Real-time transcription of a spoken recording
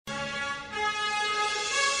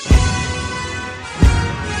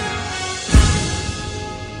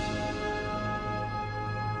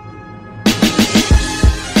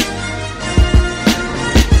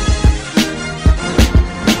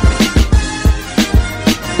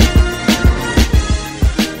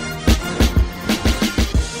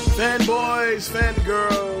boys, fan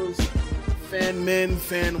girls, fan men,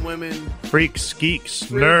 fan women, freaks, geeks,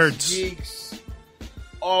 nerds, geeks,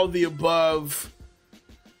 all the above.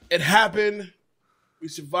 It happened. We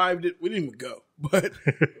survived it. We didn't even go, but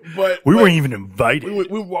we weren't even invited.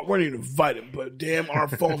 We weren't even invited, but damn, our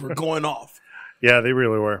phones were going off. Yeah, they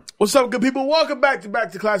really were. What's up, good people? Welcome back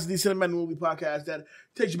to Classic D Cinematic Movie Podcast that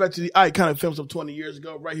takes you back to the iconic films of 20 years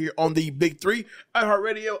ago, right here on the Big Three: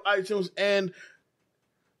 iHeartRadio, iTunes, and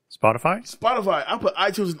Spotify. I put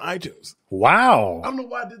iTunes and iTunes. Wow. I don't know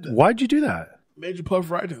why I did that. Why'd you do that? Major plug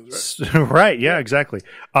for iTunes, right? Right. Yeah. Exactly.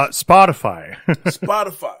 Spotify.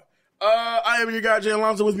 Spotify. I am your guy, Jay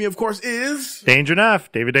Alonso. With me, of course, is Danger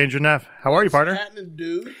Neff. David Danger Neff. How are you, partner? What's happening,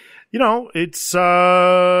 dude? You know, it's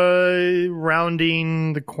rounding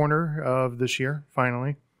the corner of this year,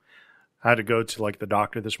 finally. I had to go to, like, the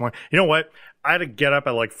doctor this morning. You know what? I had to get up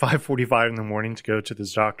at, like, 5:45 in the morning to go to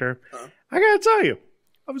this doctor. I got to tell you,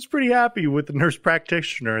 I was pretty happy with the nurse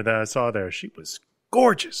practitioner that I saw there. She was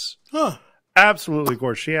gorgeous. Huh. Absolutely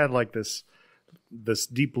gorgeous. She had, like, this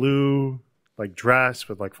deep blue, like, dress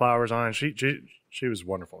with, like, flowers on it. She was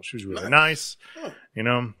wonderful. She was really nice. Huh. You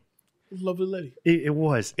know? Lovely lady. It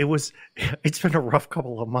was. It's been a rough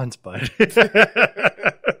couple of months, bud.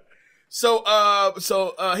 So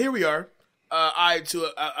here we are.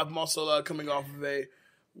 I'm also coming off of a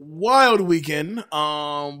wild weekend.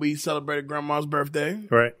 We celebrated Grandma's birthday.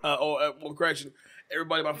 Right. Correction.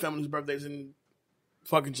 Everybody in my family's birthday's in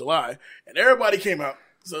fucking July, and everybody came out,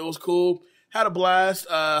 so it was cool. Had a blast.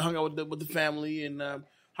 Hung out with the family and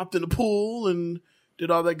hopped in the pool and did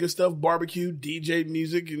all that good stuff, barbecue, DJ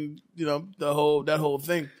music, and you know that whole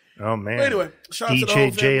thing. Oh man! But anyway, shout out to the whole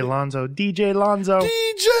family. DJ Alonzo, DJ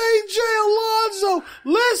Alonzo.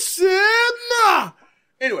 Listen.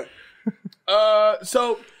 Anyway,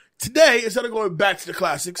 so today instead of going back to the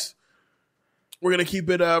classics, we're gonna keep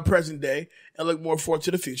it present day and look more forward to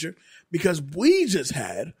the future because we just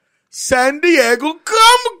had San Diego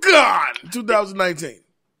Comic-Con 2019.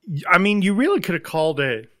 I mean, you really could have called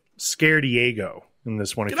it Scare Diego in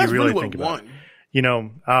this one if you really think about it. You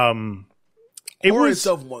know, Horror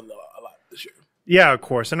itself won a lot this year. Yeah, of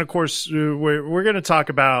course, and of course we're going to talk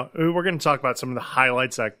about some of the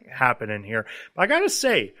highlights that happen in here. But I got to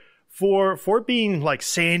say, for being like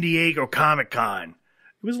San Diego Comic-Con,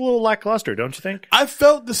 it was a little lackluster, don't you think? I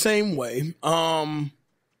felt the same way. Well,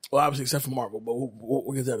 obviously, except for Marvel, but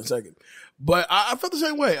we'll get to that in a second. But I felt the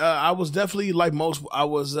same way. I was definitely, like most, I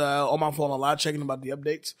was on my phone a lot, checking about the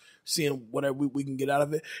updates, seeing whatever we can get out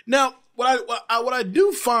of it. Now, what I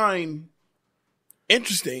do find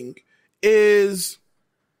interesting is,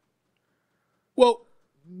 well,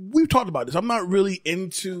 we've talked about this. I'm not really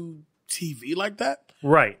into TV like that.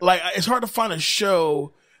 Right. Like, it's hard to find a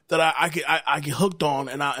show that I get hooked on,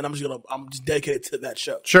 and I'm just dedicated to that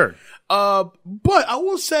show. Sure. But I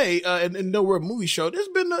will say, and no, we're a movie show. There's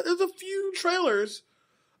a few trailers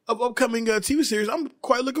of upcoming TV series I'm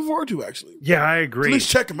quite looking forward to. Actually, yeah, I agree. At least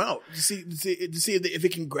check them out to see if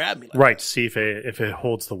it can grab me. Right. To see if it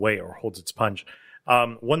holds the weight or holds its punch.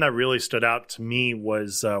 One that really stood out to me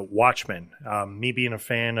was Watchmen. Me being a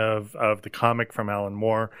fan of the comic from Alan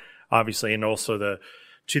Moore, obviously, and also the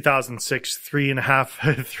 2006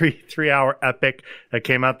 3.5 epic that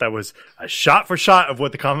came out that was a shot for shot of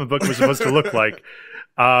what the comic book was supposed to look like.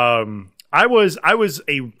 I was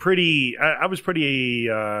pretty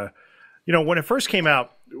you know, when it first came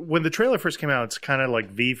out, when the trailer first came out, it's kind of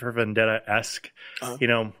like V for Vendetta-esque, you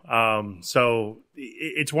know. So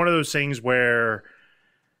it's one of those things where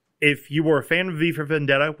if you were a fan of V for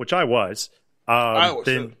Vendetta, which I was,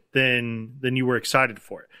 then you were excited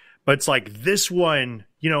for it. But it's like this one,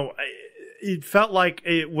 you know, it felt like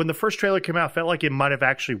when the first trailer came out, it felt like it might have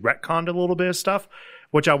actually retconned a little bit of stuff,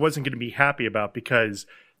 which I wasn't going to be happy about because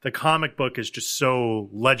the comic book is just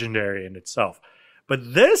so legendary in itself.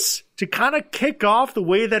 But this, to kind of kick off the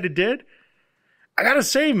way that it did, I got to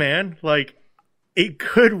say, man, like, it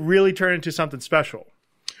could really turn into something special.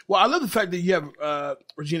 Well, I love the fact that you have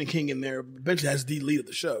Regina King in there. Eventually has the lead of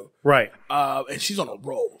the show. Right. And she's on a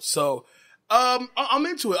roll. So I'm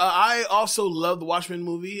into it. I also love the Watchmen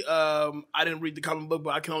movie. I didn't read the comic book, but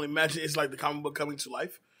I can only imagine it's like the comic book coming to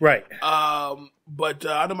life. Right. But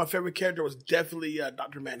I know my favorite character was definitely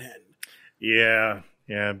Dr. Manhattan. Yeah.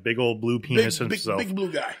 Yeah. Big old blue penis himself. Big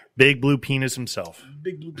blue guy. Big blue penis himself.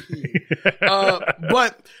 Big blue penis.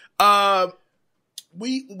 But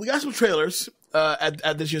we got some trailers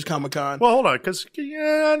at this year's Comic-Con. Well, hold on, because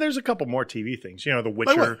there's a couple more TV things. You know, The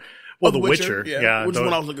Witcher. Well, The Witcher, yeah, which is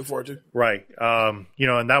what I was looking forward to. Right. You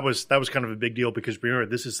know, and that was kind of a big deal because remember,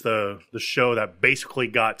 this is the show that basically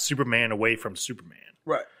got Superman away from Superman.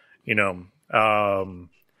 Right. You know,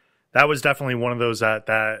 that was definitely one of those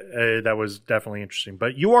that was definitely interesting.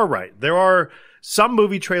 But you are right. There are some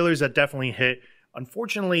movie trailers that definitely hit.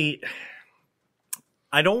 Unfortunately,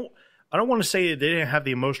 I don't want to say they didn't have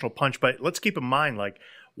the emotional punch, but let's keep in mind, like,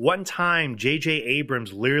 one time J.J.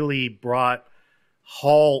 Abrams literally brought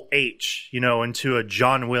Hall H, into a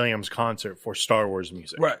John Williams concert for Star Wars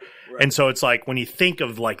music. Right. And so it's like, when you think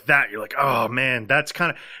of like that, you're like, oh man, that's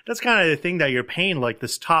kind of the thing that you're paying like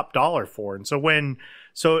this top dollar for. And so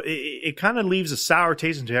it kind of leaves a sour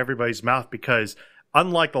taste into everybody's mouth, because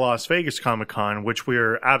unlike the Las Vegas Comic-Con, which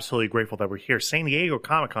we're absolutely grateful that we're here, San Diego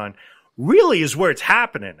Comic-Con really is where it's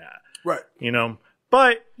happening at. Right.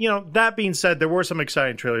 But, that being said, there were some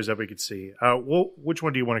exciting trailers that we could see. Which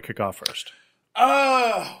one do you want to kick off first?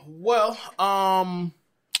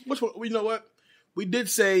 Which one? You know what? We did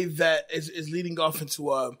say that is leading off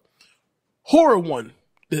into a horror one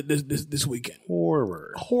this weekend.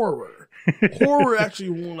 Horror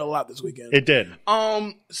actually won a lot this weekend. It did.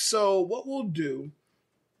 So what we'll do?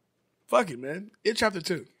 Fuck it, man. It's chapter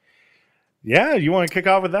 2. Yeah, you want to kick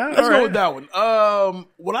off with that? Let's go with that one.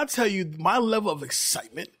 When I tell you my level of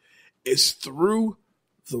excitement is through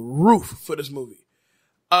the roof for this movie.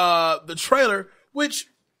 The trailer, which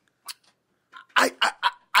I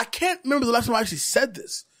can't remember the last time I actually said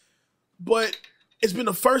this, but it's been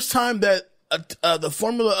the first time that the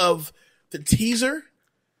formula of the teaser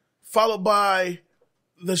followed by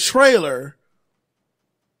the trailer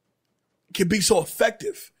can be so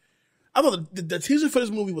effective. I thought the teaser for this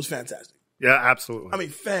movie was fantastic. Yeah, absolutely. I mean,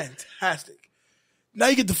 fantastic. Now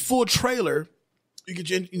you get the full trailer. You get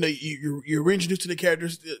you're reintroduced to the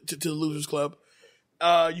characters to the Losers Club.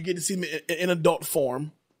 You get to see them in adult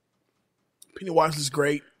form. Pennywise is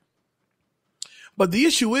great, but the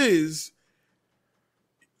issue is,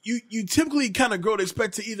 you typically kind of grow to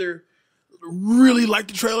expect to either really like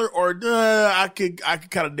the trailer or I could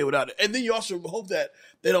kind of deal without it, and then you also hope that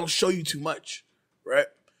they don't show you too much, right?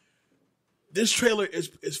 This trailer is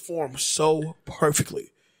formed so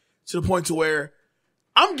perfectly to the point to where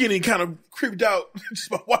I'm getting kind of creeped out just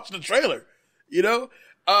by watching the trailer.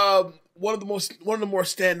 One of the more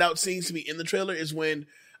standout scenes to me in the trailer is when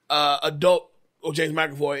adult James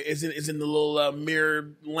McAvoy is in the little mirror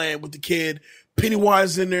land with the kid.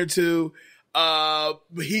 Pennywise is in there too. But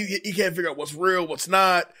he can't figure out what's real, what's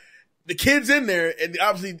not. The kid's in there, and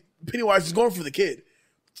obviously Pennywise is going for the kid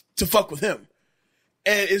to fuck with him.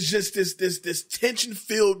 And it's just this tension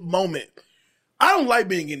filled moment. I don't like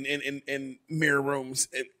being in mirror rooms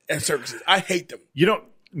at circuses. I hate them.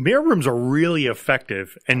 Mirror rooms are really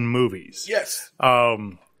effective in movies. Yes.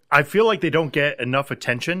 I feel like they don't get enough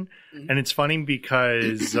attention. Mm-hmm. And it's funny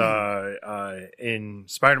because in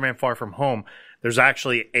Spider-Man Far From Home, there's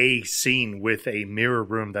actually a scene with a mirror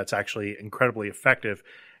room that's actually incredibly effective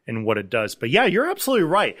in what it does. But yeah, you're absolutely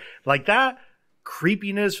right. Like that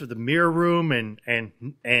creepiness of the mirror room, and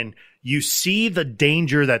you see the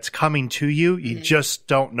danger that's coming to you. You mm-hmm. just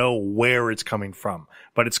don't know where it's coming from.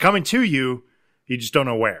 But it's coming to you. You just don't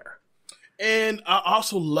know where. And I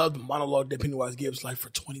also love the monologue that Pennywise gives, like, for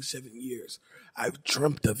 27 years. I've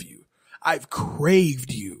dreamt of you. I've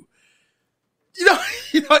craved you. You know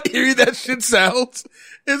how eerie that shit sounds?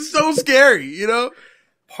 It's so scary,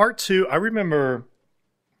 Part 2, I remember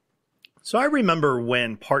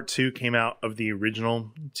when Part 2 came out of the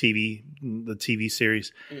original the TV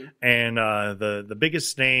series, and the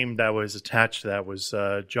biggest name that was attached to that was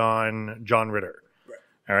John Ritter. Right.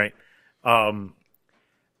 All right.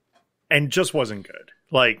 And just wasn't good.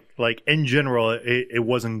 Like in general, it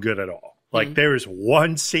wasn't good at all. Like there is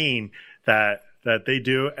one scene that they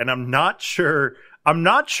do, and I'm not sure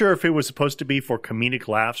if it was supposed to be for comedic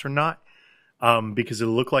laughs or not, because it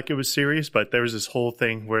looked like it was serious. But there was this whole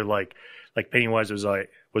thing where like Pennywise was like,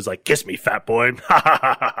 "Kiss me, fat boy," and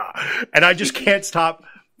I just can't stop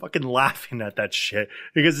fucking laughing at that shit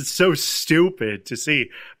because it's so stupid to see.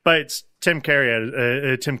 But it's Tim Curry at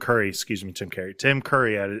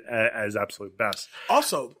his absolute best.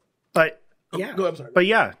 Also, but yeah, go ahead, I'm sorry. But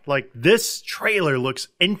yeah, like this trailer looks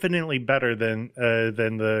infinitely better than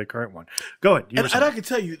the current one. Go ahead. And I can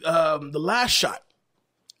tell you, the last shot,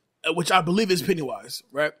 which I believe is Pennywise,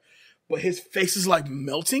 right? But his face is like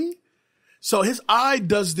melting, so his eye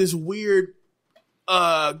does this weird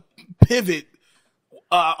pivot.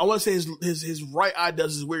 I want to say his right eye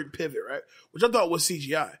does this weird pivot, right? Which I thought was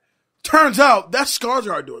CGI. Turns out that's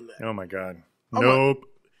Skarsgård doing that. Oh my god! Nope. Like,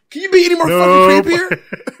 can you be any more fucking creepier?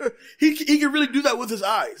 he can really do that with his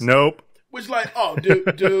eyes. Nope. Which like, oh, dude,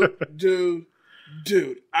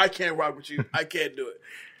 I can't rock with you. I can't do it.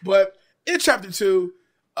 But in chapter 2,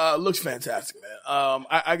 looks fantastic, man.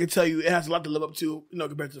 I can tell you it has a lot to live up to,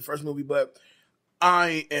 compared to the first movie. But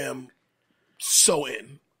I am so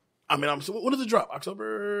in. I mean, when does it drop?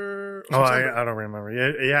 October? Oh, I don't remember.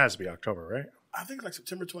 It has to be October, right? I think like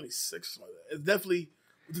September 26th, something like that. It's definitely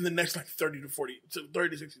within the next like 30 to 60 days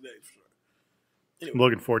for sure. Anyway, I'm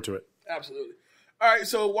looking forward to it. Absolutely. All right,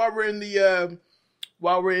 so while we're in the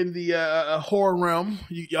horror realm,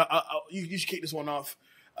 you should kick this one off.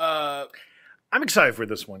 I'm excited for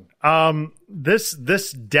this one.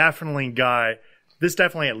 This definitely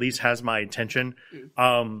at least has my attention.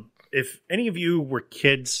 If any of you were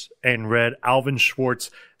kids and read Alvin Schwartz's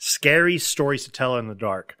Scary Stories to Tell in the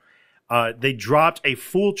Dark, they dropped a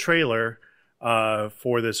full trailer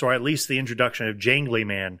for this, or at least the introduction of Jangly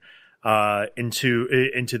Man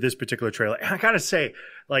into this particular trailer. And I gotta say,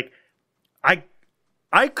 like,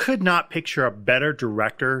 I could not picture a better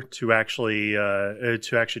director to actually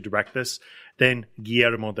direct this than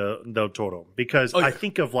Guillermo del Toro, because I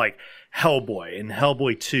think of like Hellboy and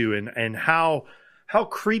Hellboy 2 and how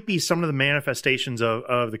creepy some of the manifestations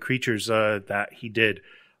of the creatures that he did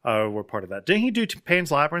were part of that. Didn't he do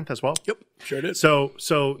Pan's Labyrinth as well? Yep, sure did.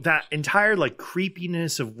 So that entire like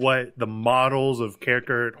creepiness of what the models of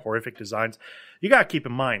character and horrific designs, you got to keep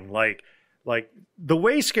in mind, like the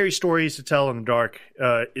way Scary Stories to Tell in the Dark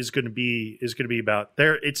is going to be about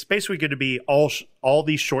there. It's basically going to be all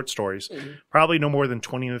these short stories, probably no more than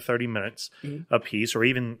 20 to 30 minutes a piece, or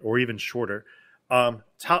even shorter.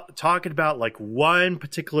 Talking about like one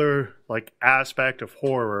particular like aspect of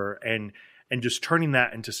horror and just turning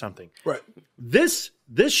that into something. Right. This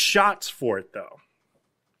shots for it though.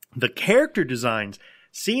 The character designs,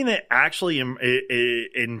 seeing it actually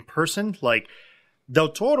in person, like Del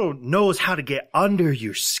Toro knows how to get under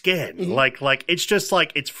your skin. Like it's just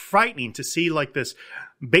like, it's frightening to see like this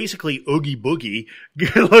basically Oogie Boogie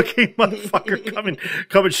looking motherfucker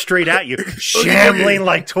coming straight at you, shambling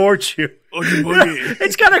like towards you. Oogie Boogie.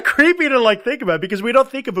 It's kind of creepy to like think about, because we don't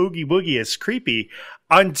think of Oogie Boogie as creepy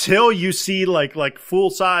until you see like full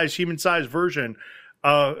size, human size version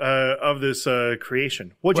of this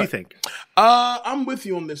creation. What do you think? I'm with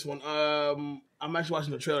you on this one. I'm actually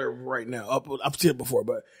watching the trailer right now. I've seen it before,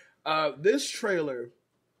 but this trailer,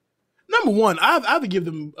 number one, I have to give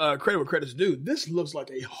them credit where credit's due. This looks like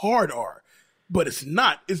a hard R, but it's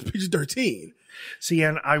not. It's PG-13. See,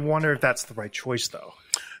 and I wonder if that's the right choice, though.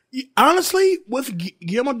 Honestly, with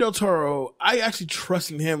Guillermo del Toro, I actually trust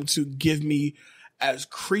in him to give me as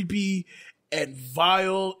creepy and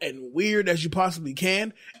vile and weird as you possibly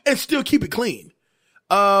can, and still keep it clean.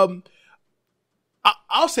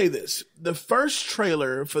 I'll say this: the first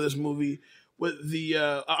trailer for this movie with the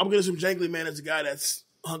I'm gonna assume Jangly Man is the guy that's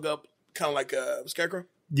hung up kind of like a scarecrow.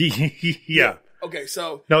 Yeah. Okay,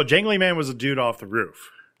 so no, Jangly Man was a dude off the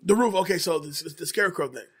roof. The roof. Okay, so the scarecrow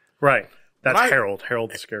thing. Right. That's Harold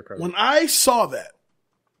the Scarecrow. When I saw that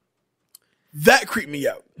creeped me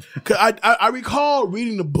out. Cause I recall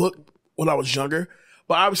reading the book when I was younger,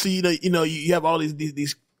 but obviously you have all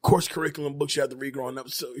these course curriculum books you have to read growing up,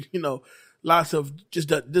 so lots of just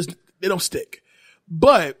they don't stick.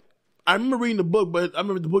 But I remember reading the book, but I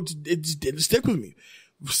remember the book it just didn't stick with me.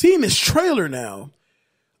 Seeing this trailer now,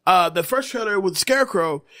 the first trailer with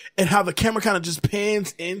Scarecrow and how the camera kind of just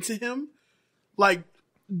pans into him, like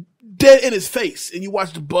dead in his face, and you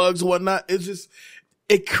watch the bugs and whatnot.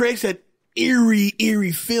 It creates that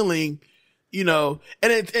eerie feeling, and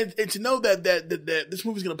to know that this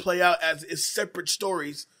movie's going to play out as separate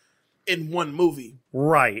stories in one movie.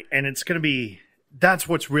 Right. And it's going to be, that's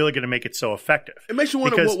what's really going to make it so effective. It makes you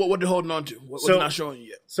wonder what they're holding on to, what's not showing you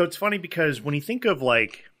yet. So it's funny because when you think of when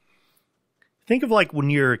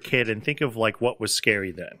you're a kid and think of like what was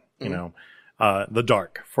scary then, The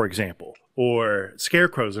Dark, for example, or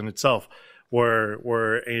Scarecrows in itself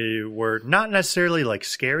were not necessarily like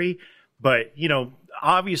scary, but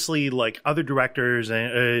obviously like other directors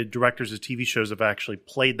and directors of TV shows have actually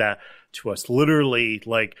played that to us. Literally,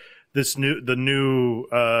 like the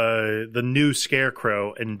new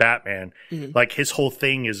Scarecrow in Batman, like his whole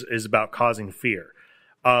thing is about causing fear.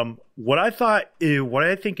 What I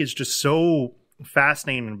think is just so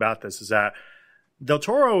fascinating about this is that Del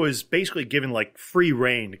Toro is basically given like free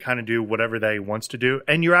reign to kind of do whatever that he wants to do.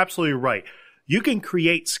 And you're absolutely right. You can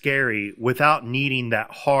create scary without needing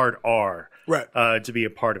that hard R, right, to be a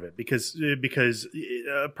part of it. Because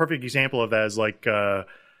a perfect example of that is like The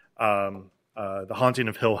Haunting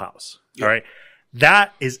of Hill House. Yeah. All right.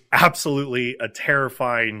 That is absolutely a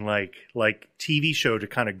terrifying like TV show to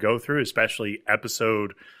kind of go through, especially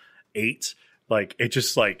episode 8. Like it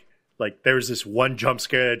just like there was this one jump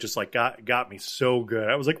scare that just like got me so good.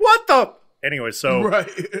 I was like, what the? Anyway, so right.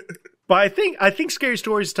 But I think Scary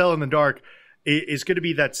Stories to Tell in the Dark is going to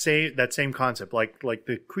be that same concept. Like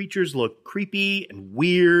the creatures look creepy and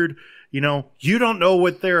weird. You don't know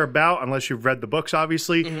what they're about unless you've read the books,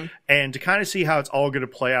 obviously. Mm-hmm. And to kind of see how it's all going to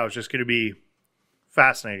play out is just going to be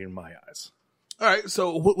fascinating in my eyes. All right.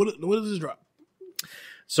 So what does this drop?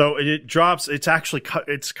 So it drops. It's actually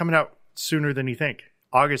it's coming out sooner than you think.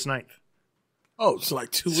 August 9th. Oh, so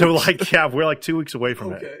like 2 weeks. So we're like 2 weeks away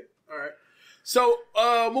from it. Okay. All right. So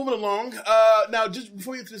moving along. Now, just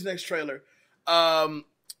before we get to this next trailer,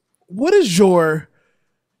 what is your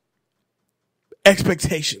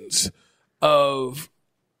expectations of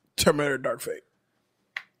Terminator Dark Fate?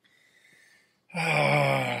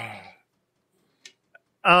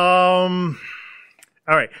 All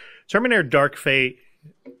right. Terminator Dark Fate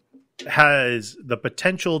has the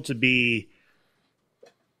potential to be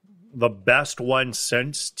the best one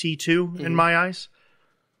since T2 in my eyes.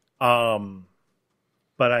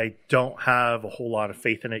 But I don't have a whole lot of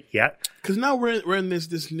faith in it yet. Because now we're in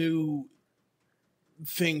this new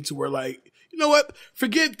thing to where, like, you know what?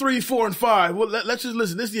 Forget 3, 4, and 5. Well, let's just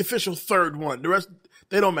listen. This is the official third one. The rest,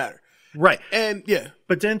 they don't matter. Right. And yeah.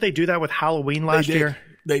 But didn't they do that with Halloween last year?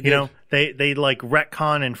 They did. They like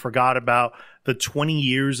retcon and forgot about the 20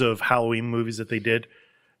 years of Halloween movies that they did.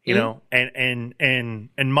 You know, and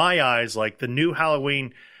in my eyes, like the new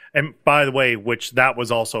Halloween, and by the way, which that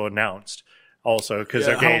was also announced, also because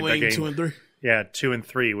Halloween 2 and 3, 2 and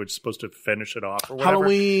 3, which is supposed to finish it off. Or whatever.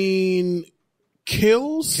 Halloween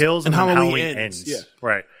kills, and Halloween ends. Yeah,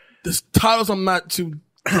 right. The titles I'm not too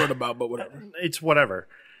thrilled about, but whatever. It's whatever.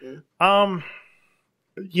 Yeah.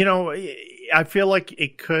 I feel like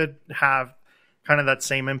it could have kind of that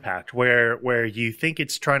same impact where you think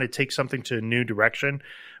it's trying to take something to a new direction,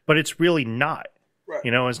 but it's really not. Right.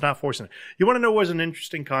 It's not forcing it. You want to know what was an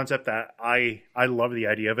interesting concept that I love the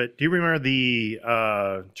idea of it? Do you remember the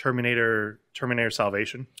Terminator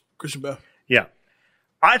Salvation? Christian Bale. Yeah.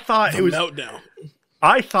 I thought it was Meltdown.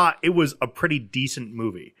 I thought it was a pretty decent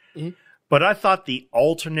movie. Mm-hmm. But I thought the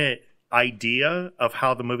alternate idea of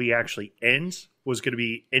how the movie actually ends was going to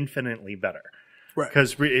be infinitely better. Right.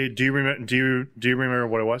 Because do you remember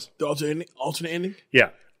what it was? The alternate ending? Yeah.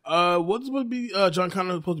 What's supposed to be John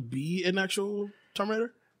Connor supposed to be an actual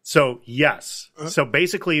Terminator? So yes. Uh-huh. So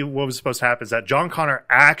basically, what was supposed to happen is that John Connor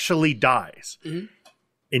actually dies, and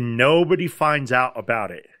nobody finds out about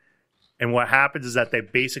it. And what happens is that they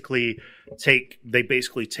basically do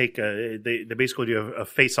a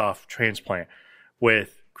face-off transplant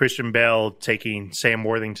with Christian Bale taking Sam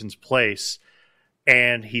Worthington's place,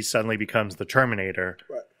 and he suddenly becomes the Terminator.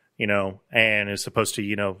 Right. And is supposed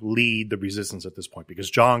to, lead the resistance at this point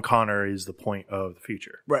because John Connor is the point of the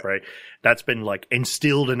future. Right. That's been like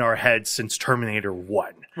instilled in our heads since Terminator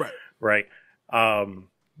 1. Right.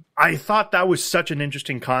 I thought that was such an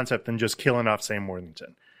interesting concept than just killing off Sam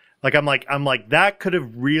Worthington. I'm like, that could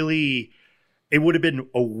have really, it would have been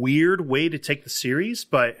a weird way to take the series,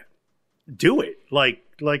 but do it. At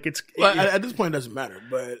this point, it doesn't matter,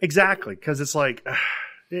 but exactly. Cause it's like,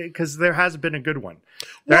 because there hasn't been a good one.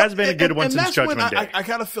 There hasn't been a good one since Judgment Day. I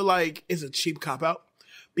kind of feel like it's a cheap cop-out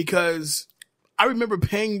because I remember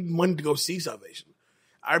paying money to go see Salvation.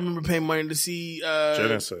 I remember paying money to see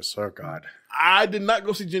Genesis. Oh God, I did not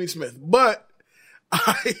go see Jenny Smith, but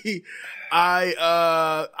I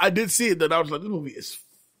did see it. That I was like, this movie is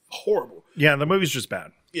horrible. Yeah, the movie's just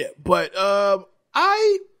bad. Yeah, but I'll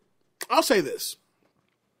say this: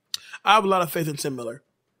 I have a lot of faith in Tim Miller.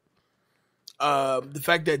 The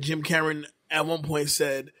fact that Jim Cameron at one point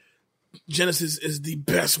said Genesis is the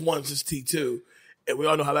best one since T2, and we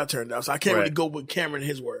all know how that turned out. So I can't really go with Cameron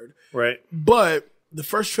his word. Right. But the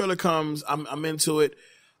first trailer comes, I'm into it.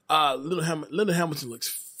 Linda Hamilton looks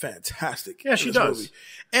fantastic. Yeah, she does. Movie.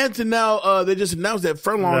 And to now, they just announced that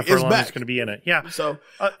Furlong is back. Going to be in it. Yeah. So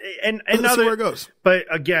and let's see where it goes.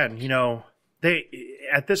 But again, they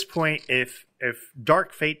at this point, if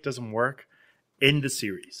Dark Fate doesn't work in the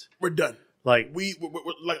series, we're done. Like we're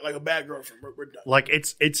like a bad girlfriend. We're done. Like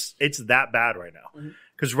it's that bad right now.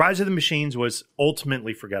 Because Rise of the Machines was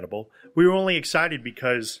ultimately forgettable. We were only excited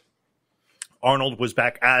because Arnold was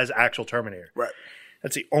back as actual Terminator. Right.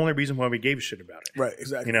 That's the only reason why we gave a shit about it. Right.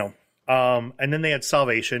 Exactly. And then they had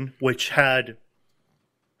Salvation, which had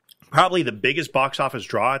probably the biggest box office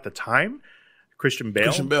draw at the time. Christian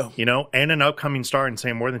Bale, and an upcoming star in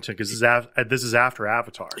Sam Worthington because this is after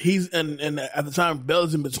Avatar. He's and at the time,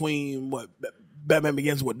 Bale's in between what Batman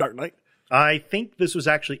Begins with Dark Knight. I think this was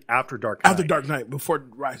actually after Dark Knight. After Dark Knight, before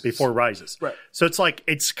Rises. Before Rises, right? So it's like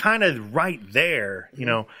it's kind of right there,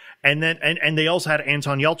 And then and they also had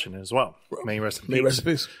Anton Yelchin as well. May he rest in peace. May rest in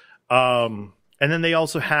peace. And then they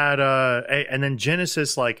also had and then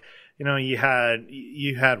Genesis, like you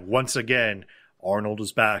had once again Arnold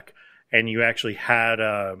is back, and you actually had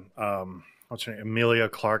what's her name, Emilia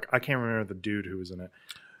Clarke. I can't remember the dude who was in it.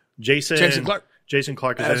 Jason Clarke. Jason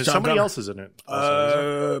Clarke is in it. Somebody else is in it.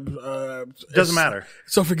 Doesn't matter.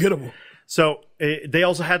 So forgettable. So they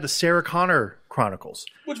also had the Sarah Connor Chronicles,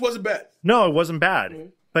 which wasn't bad. No, it wasn't bad. Mm-hmm.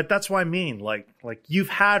 But that's what I mean. Like you've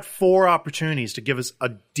had 4 opportunities to give us a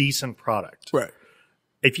decent product. Right.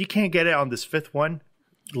 If you can't get it on this 5th one,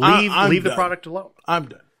 leave the product alone. I'm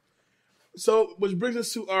done. So, which brings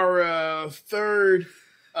us to our third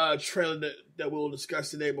trailer that we'll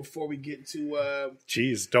discuss today before we get to...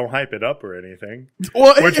 Jeez, don't hype it up or anything.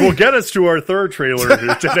 Well, which will get us to our third trailer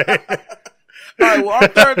here today. All right, well, our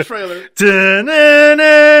third trailer. Go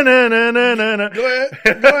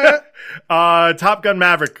ahead. Top Gun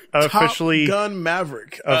Maverick officially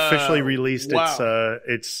released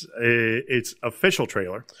its official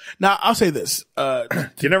trailer. Now, I'll say this.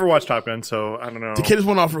 You never watched Top Gun, so I don't know. To kick this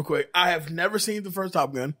one off real quick, I have never seen the first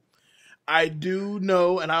Top Gun. I do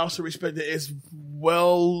know, and I also respect that it's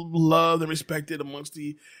well loved and respected amongst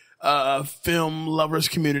the film lovers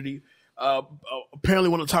community. Apparently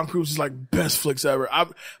one of Tom Cruise's like best flicks ever.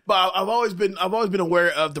 I've always been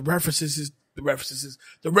aware of the references to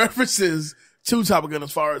Top Gun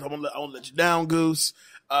as far as I won't let you down, Goose.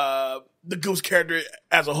 The Goose character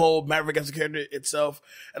as a whole, Maverick as a character itself,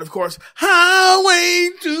 and of course,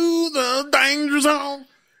 Highway to the Danger Zone.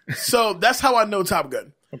 So that's how I know Top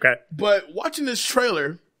Gun. Okay. But watching this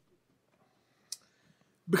trailer,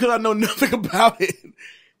 because I know nothing about it,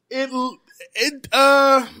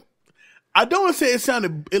 I don't want to say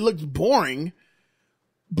it looked boring,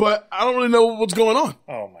 but I don't really know what's going on.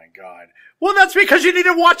 Oh my God. Well, that's because you need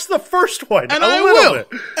to watch the first one. And I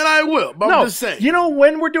will. But I'm just saying. You know,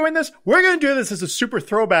 when we're doing this, we're going to do this as a super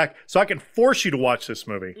throwback so I can force you to watch this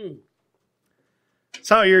movie. That's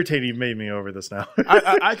how irritated you made me over this now.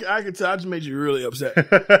 I can tell. I just made you really upset.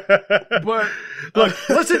 But look,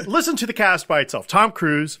 listen to the cast by itself. Tom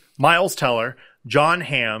Cruise, Miles Teller, John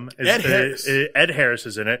Hamm, Ed Harris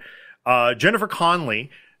is in it. Jennifer Connelly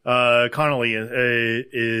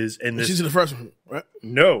is in this. She's in the first one, right?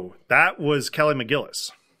 No, that was Kelly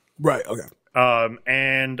McGillis. Right. Okay.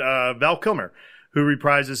 And Val Kilmer, who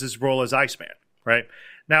reprises his role as Iceman. Right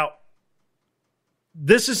now.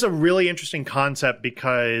 This is a really interesting concept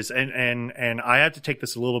because, and I have to take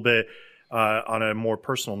this a little bit on a more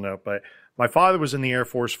personal note, but my father was in the Air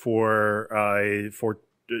Force for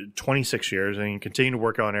 26 years, and he continued to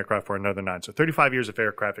work on aircraft for another 9. So 35 years of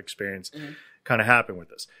aircraft experience kind of happened with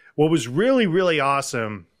this. What was really, really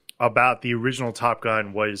awesome about the original Top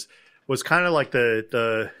Gun was kind of like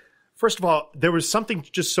the first of all, there was something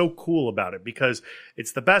just so cool about it because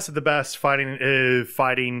it's the best of the best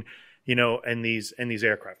fighting. You know, and these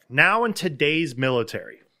aircraft. Now in today's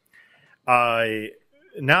military, the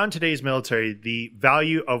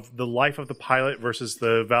value of the life of the pilot versus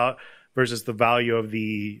the value of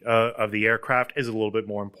the aircraft is a little bit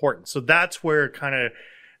more important. So that's where kind of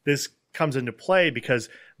this comes into play because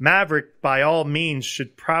Maverick, by all means,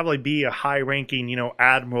 should probably be a high-ranking,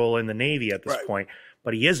 admiral in the Navy at this point,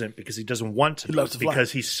 but he isn't because he doesn't want to. He loves to fly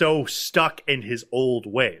because he's so stuck in his old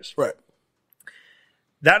ways. Right.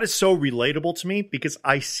 That is so relatable to me because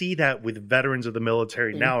I see that with veterans of the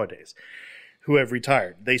military nowadays who have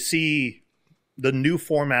retired. They see the new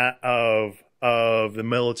format of the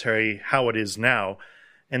military, how it is now,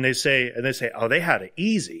 and they say, oh, they had it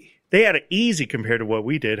easy. They had it easy compared to what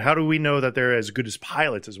we did. How do we know that they're as good as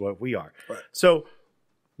pilots as what we are? Right. So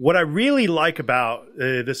what I really like about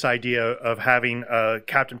this idea of having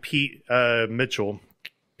Captain Pete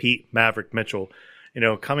Maverick Mitchell,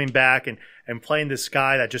 coming back and playing this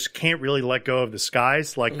guy that just can't really let go of the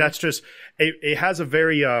skies. Like that's just, it has a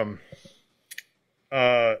very, the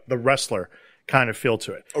wrestler kind of feel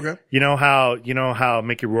to it. Okay. You know how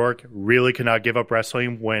Mickey Rourke really could not give up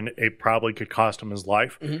wrestling when it probably could cost him his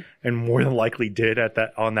life and more than likely did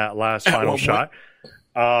on that last final shot.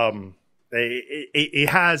 It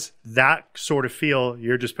has that sort of feel.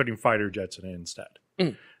 You're just putting fighter jets in it instead.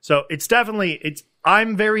 So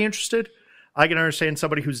I'm very interested. I can understand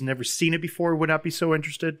somebody who's never seen it before would not be so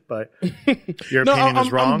interested, but your opinion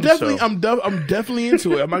is wrong. I'm definitely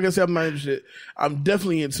into it. I'm not gonna say I'm not interested. I'm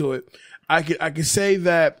definitely into it. I can say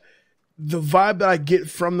that the vibe that I get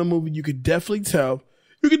from the movie, you could definitely tell.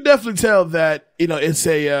 You could definitely tell that it's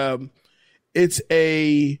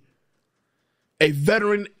a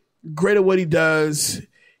veteran, great at what he does,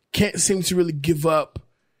 can't seem to really give up,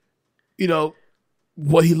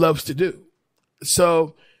 what he loves to do.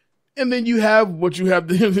 So. And then you have what you have,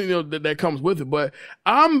 that comes with it. But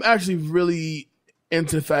I'm actually really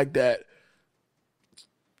into the fact that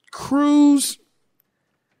Cruise,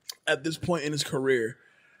 at this point in his career,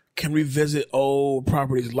 can revisit old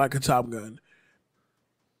properties like a Top Gun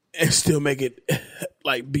and still make it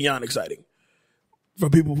like beyond exciting for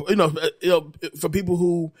people. For people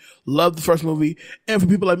who love the first movie, and for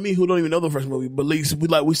people like me who don't even know the first movie, but at least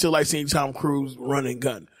we still like seeing Tom Cruise run and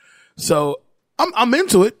gun. So I'm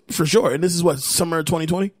into it for sure. And this is what, summer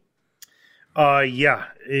 2020. Yeah,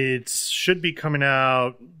 it should be coming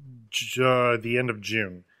out the end of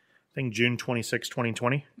June. I think June 26,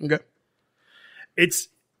 2020. Okay. It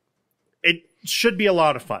should be a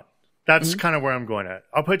lot of fun. That's kind of where I'm going at.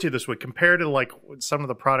 I'll put it to you this way. Compared to like some of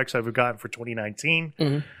the products I've gotten for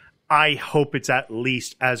 2019, I hope it's at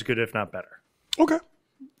least as good, if not better. Okay.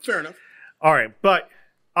 Fair enough. All right. But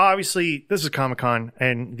obviously, this is Comic-Con,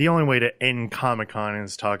 and the only way to end Comic-Con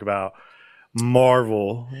is talk about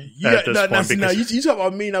Marvel at this point. Now, you talk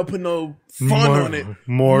about me not putting no fun on it.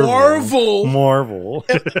 Marvel.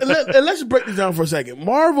 and let's break this down for a second.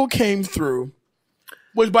 Marvel came through,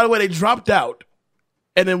 which, by the way, they dropped out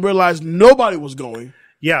and then realized nobody was going.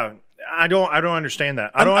 Yeah, I don't understand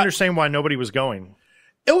that. I don't understand why nobody was going.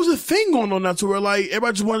 It was a thing going on now to where like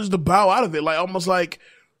everybody just wanted to bow out of it. Like almost like,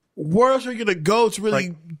 where else are you going to go to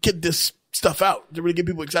really get this stuff out, to really get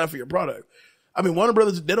people excited for your product? I mean, Warner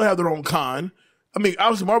Brothers, they don't have their own con. I mean,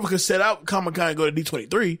 obviously Marvel could set out Comic-Con and go to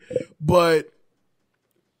D23, but,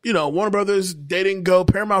 Warner Brothers, they didn't go.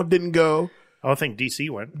 Paramount didn't go. I don't think DC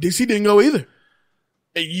went. DC didn't go either.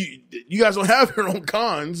 And you guys don't have your own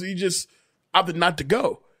cons. You just opted not to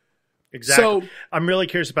go. Exactly. So, I'm really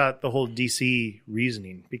curious about the whole DC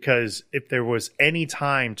reasoning, because if there was any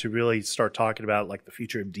time to really start talking about like the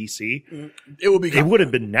future of DC, it would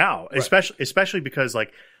have been now, right. especially because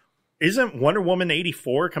like, isn't Wonder Woman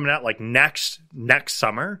 84 coming out like next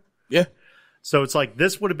summer? Yeah. So it's like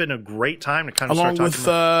this would have been a great time to kind of along start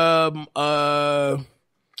talking with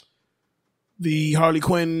the Harley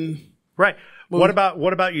Quinn. Right. Movie. What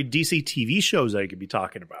about your DC TV shows that you could be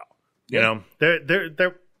talking about? Yeah.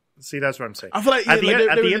 They're see, that's what I'm saying. I feel like at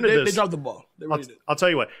the end of this, they dropped the ball. I'll tell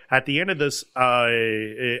you what. At the end of this,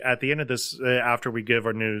 after we give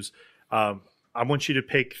our news, I want you to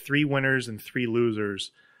pick 3 winners and 3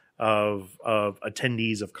 losers of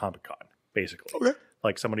attendees of Comic-Con, basically. Okay.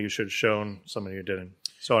 Like somebody who should have shown, somebody who didn't,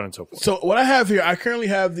 so on and so forth. So what I have here, I currently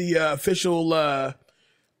have the official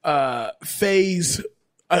phase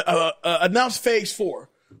announced phase 4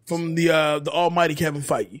 from the almighty Kevin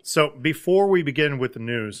Feige. So before we begin with the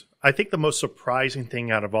news, I think the most surprising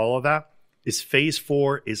thing out of all of that is phase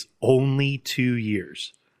 4 is only 2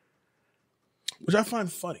 years. Which I find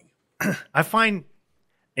funny. I find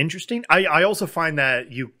interesting. I also find that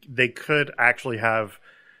they could actually have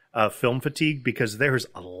film fatigue, because there's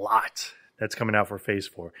a lot that's coming out for phase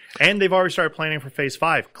 4. And they've already started planning for phase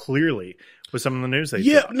 5, clearly, with some of the news they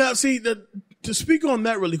dropped. Now see, to speak on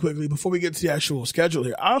that really quickly before we get to the actual schedule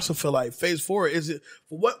here, I also feel like phase 4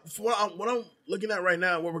 what I'm looking at right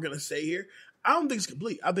now, what we're going to say here, I don't think it's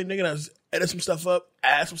complete. I think they're going to edit some stuff up,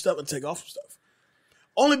 add some stuff, and take off some stuff.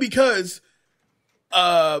 Only because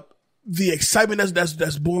the excitement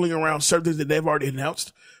that's boiling around certain things that they've already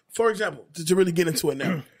announced. For example, to really get into it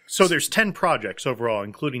now. So there's 10 projects overall,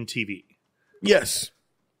 including TV. Yes.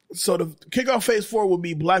 So the kickoff phase 4 will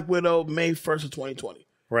be Black Widow, May 1st of 2020.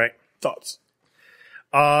 Right. Thoughts?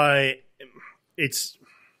 It's...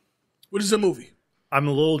 What is the movie? I'm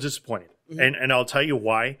a little disappointed. Mm-hmm. And I'll tell you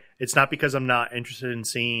why. It's not because I'm not interested in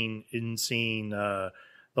seeing the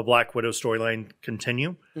Black Widow storyline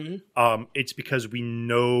continue. Mm-hmm. It's because we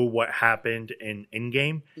know what happened in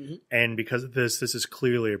Endgame, and because of this is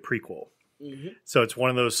clearly a prequel. Mm-hmm. So it's one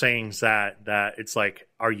of those things that it's like,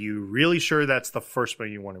 are you really sure that's the first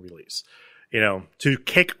one you want to release? To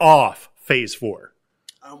kick off phase 4.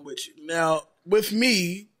 I'm with you. Now, with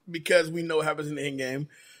me, because we know what happens in the Endgame,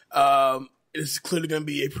 it's clearly going to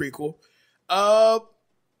be a prequel.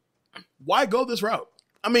 Why go this route?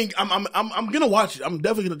 I mean, I'm gonna watch it. I'm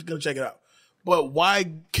definitely gonna check it out. But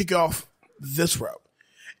why kick off this route?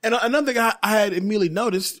 And another thing I had immediately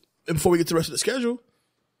noticed, and before we get to the rest of the schedule,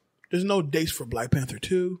 there's no dates for Black Panther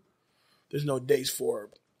 2. There's no dates for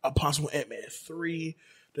a possible Ant-Man 3.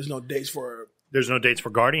 There's no dates for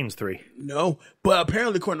Guardians 3. No, but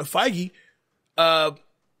apparently according to Feige, well,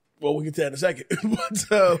 we'll get to that in a second.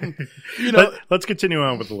 But let's continue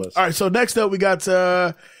on with the list. All right. So next up, we got.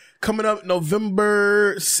 Coming up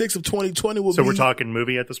November 6th of 2020 So we're talking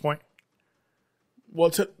movie at this point?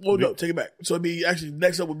 No, take it back. So it'd be actually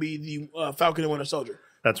next up would be the Falcon and Winter Soldier.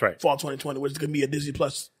 That's right. Fall 2020, which is going to be a Disney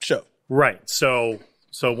Plus show. Right. So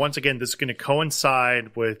once again, this is going to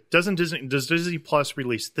coincide with does Disney Plus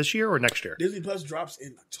release this year or next year? Disney Plus drops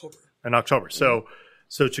in October. In October.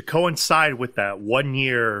 So to coincide with that 1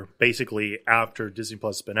 year, basically after Disney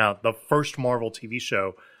Plus has been out, the first Marvel TV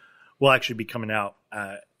show will actually be coming out.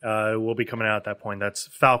 Will be coming out at that point. That's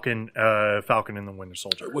Falcon and the Winter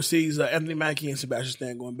Soldier. Which sees Anthony Mackie and Sebastian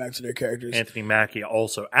Stan going back to their characters. Anthony Mackie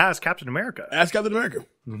also as Captain America.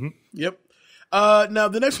 Mm-hmm. Yep. Now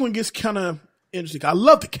the next one gets kind of interesting. I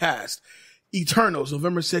love the cast. Eternals,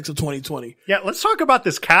 November 6th of 2020. Yeah, let's talk about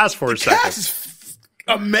this cast for a second. The cast is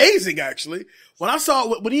amazing, actually.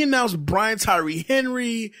 When he announced Brian Tyree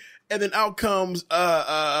Henry, and then out comes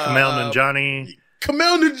Kumail Nanjiani.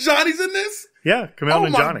 Kumail Nanjiani's in this? Yeah, Kumail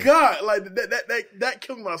Nanjiani. Oh my god! Like that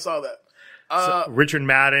killed me when I saw that. So Richard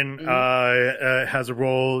Madden has a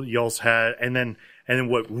role. You also had, and then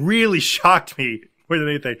what really shocked me more than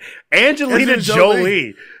anything, Angelina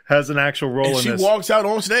Jolie has an actual role in this. She walks out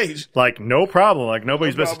on stage like no problem, like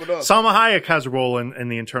nobody's business. Salma Hayek has a role in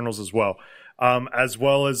the Eternals as well as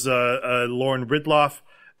Lauren Ridloff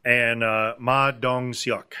and Ma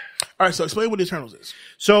Dong-seok. All right, so explain what the Eternals is.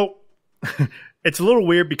 So it's a little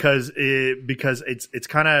weird because it's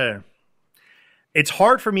kind of. It's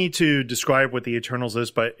hard for me to describe what the Eternals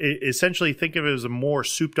is, but essentially think of it as a more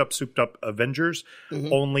souped up Avengers,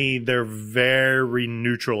 only they're very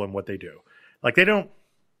neutral in what they do. Like it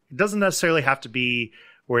doesn't necessarily have to be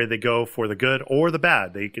where they go for the good or the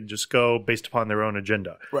bad. They could just go based upon their own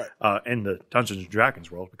agenda. Right. In the Dungeons and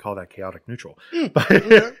Dragons world, we call that chaotic neutral.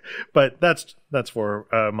 Okay. But that's for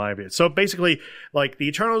my view. So basically, like the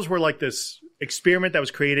Eternals were like this experiment that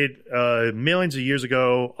was created millions of years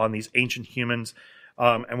ago on these ancient humans,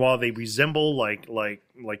 and while they resemble like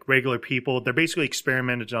regular people, they're basically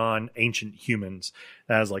experimented on ancient humans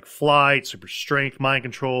that has like flight, super strength, mind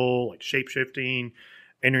control, like shape shifting,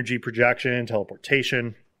 energy projection,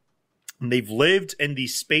 teleportation. And they've lived in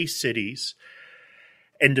these space cities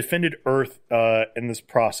and defended Earth in this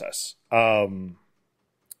process, and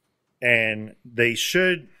they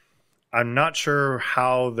should. I'm not sure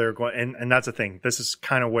how they're going, and that's the thing. This is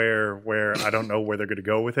kind of where I don't know where they're going to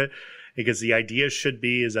go with it, because the idea should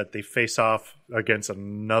be is that they face off against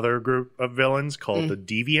another group of villains called the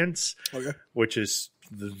Deviants, which is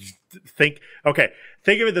think of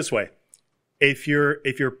it this way: if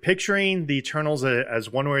you're picturing the Eternals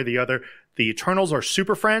as one way or the other, the Eternals are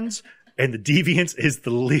super friends, and the Deviants is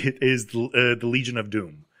the Legion of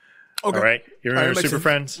Doom. Okay. All right, you remember Super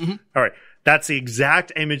Friends? Mm-hmm. All right. That's the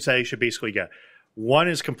exact image that you should basically get. One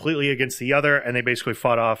is completely against the other, and they basically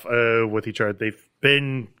fought off with each other. They've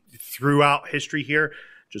been throughout history here,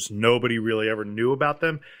 just nobody really ever knew about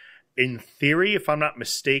them. In theory, if I'm not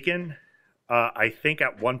mistaken, I think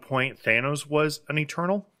at one point Thanos was an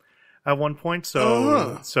Eternal at one point.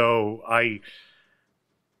 So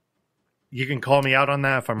you can call me out on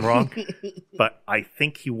that if I'm wrong, but I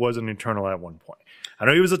think he was an Eternal at one point. I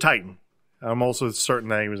know he was a Titan. I'm also certain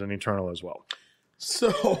that he was an Eternal as well.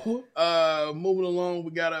 So, moving along, we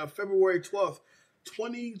got February 12th,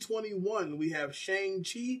 2021. We have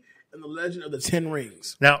Shang-Chi and the Legend of the Ten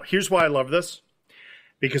Rings. Now, here's why I love this.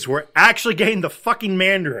 Because we're actually getting the fucking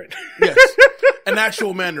Mandarin. Yes, an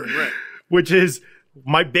actual Mandarin, right. Which is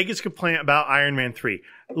my biggest complaint about Iron Man 3.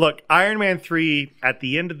 Look, Iron Man 3, at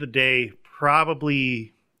the end of the day,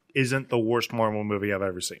 probably isn't the worst Marvel movie I've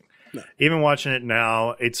ever seen. No. Even watching it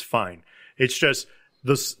now, it's fine. It's just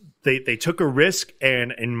this. They took a risk,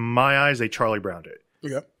 and in my eyes, they Charlie Browned it.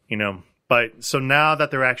 Yeah, you know. But so now that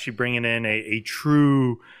they're actually bringing in a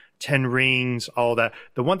true 10 rings, all that.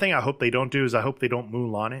 The one thing I hope they don't do is I hope they don't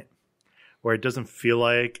Mulan it, where it doesn't feel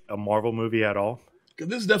like a Marvel movie at all. Because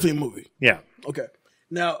this is definitely a movie. Yeah. Okay.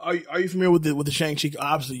 Now, are you familiar with the Shang-Chi?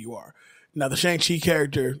 Obviously, you are. Now, the Shang-Chi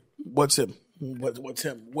character, what's him? What's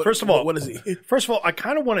him? First of all, what is he? First of all, I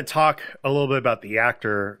kind of want to talk a little bit about the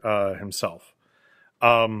actor himself,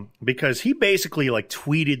 because he basically like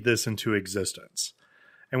tweeted this into existence.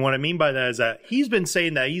 And what I mean by that is that he's been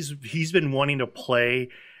saying that he's been wanting to play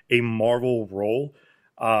a Marvel role.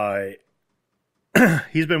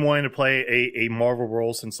 He's been wanting to play a Marvel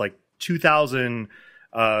role since like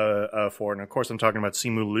 2004, and of course I'm talking about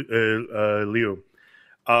Simu Liu.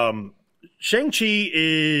 Shang-Chi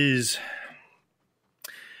is.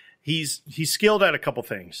 He's skilled at a couple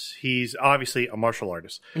things. He's obviously a martial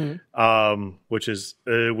artist, which is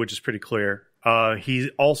pretty clear.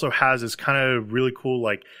 He also has this kind of really cool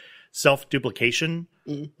like self-duplication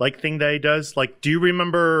like thing that he does. Like, do you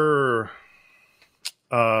remember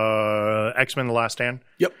X-Men: The Last Stand?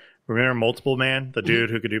 Yep. Remember Multiple Man, the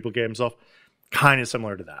dude who could duplicate himself? Kind of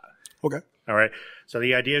similar to that. Okay. All right. So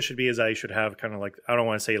the idea should be is that he should have kind of like, I don't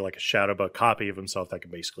want to say like a shadow, but a copy of himself that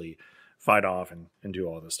can basically fight off and do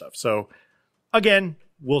all this stuff. So, again,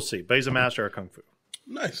 we'll see. But he's a master of Kung Fu.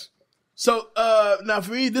 Nice. So now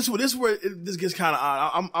for me, this is where this gets kind of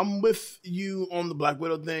odd. I'm with you on the Black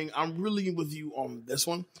Widow thing. I'm really with you on this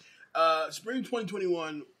one. Spring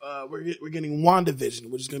 2021, we're getting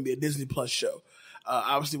WandaVision, which is going to be a Disney Plus show.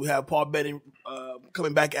 Obviously, we have Paul Bettany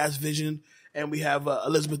coming back as Vision, and we have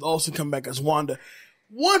Elizabeth Olsen coming back as Wanda.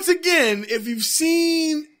 Once again, if you've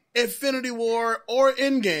seen Infinity War or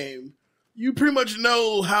Endgame, you pretty much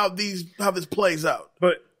know how this plays out.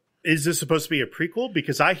 But is this supposed to be a prequel?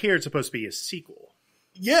 Because I hear it's supposed to be a sequel.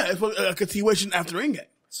 Yeah, it's a continuation after Endgame.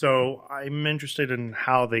 So I'm interested in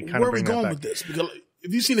how they kind of bring that back. Where are we going with this? Because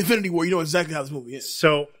if you've seen Infinity War, you know exactly how this movie is.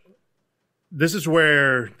 So this is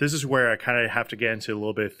where I kind of have to get into a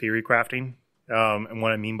little bit of theory crafting. And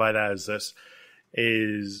what I mean by that is this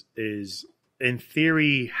is in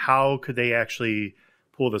theory, how could they actually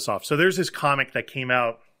pull this off? So there's this comic that came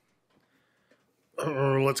out,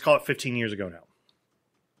 let's call it 15 years ago now.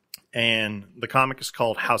 And the comic is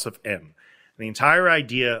called House of M. The entire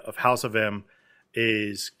idea of House of M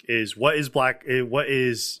is what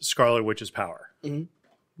is Scarlet Witch's power? Mm-hmm.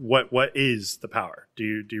 What is the power? Do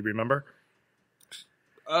you remember?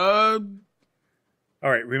 All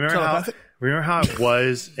right. Remember how it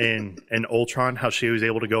was in Ultron, how she was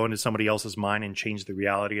able to go into somebody else's mind and change the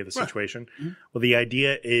reality of the situation? Right. Mm-hmm. Well, the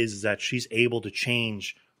idea is that she's able to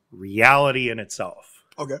change reality in itself.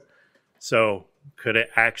 Okay. So could it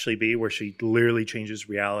actually be where she literally changes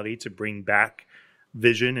reality to bring back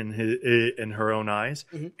Vision in her own eyes?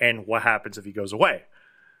 Mm-hmm. And what happens if he goes away?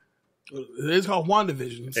 It is called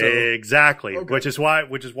WandaVision. So. Exactly. Okay. Which is why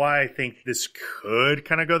I think this could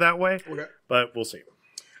kind of go that way. Okay. But we'll see.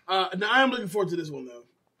 Now I am looking forward to this one though.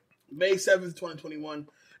 May 7th, 2021.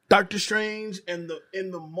 Doctor Strange and in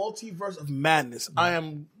the Multiverse of Madness. I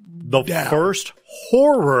am the first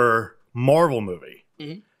horror Marvel movie.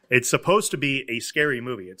 Mm-hmm. It's supposed to be a scary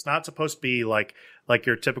movie. It's not supposed to be like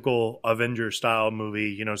your typical Avenger style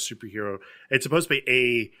movie, superhero. It's supposed to be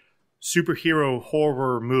a superhero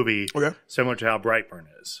horror movie, similar to how Brightburn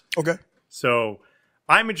is. Okay. So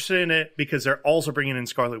I'm interested in it because they're also bringing in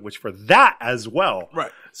Scarlet Witch for that as well.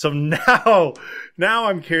 Right. So now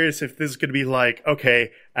I'm curious if this is going to be like,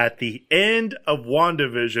 okay, at the end of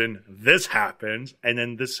WandaVision, this happens, and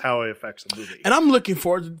then this is how it affects the movie. And I'm looking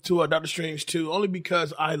forward to Doctor Strange too, only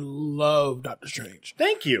because I love Doctor Strange.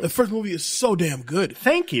 Thank you. The first movie is so damn good.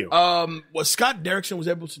 Thank you. What Scott Derrickson was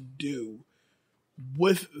able to do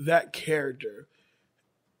with that character,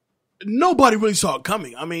 nobody really saw it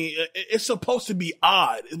coming. I mean, it's supposed to be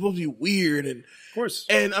odd. It's supposed to be weird. And, of course.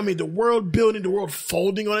 And, I mean, the world building, the world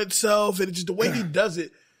folding on itself, and it's just the way he does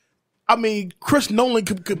it. I mean, Chris Nolan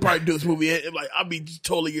could probably do this movie. And, I'd be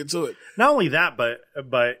totally into it. Not only that, but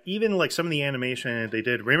even, some of the animation they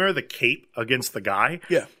did. Remember the cape against the guy?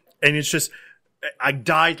 Yeah. And it's just... I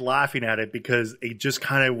died laughing at it because it just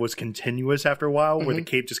kind of was continuous after a while, where the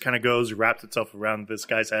cape just kind of goes, wraps itself around this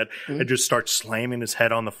guy's head, and just starts slamming his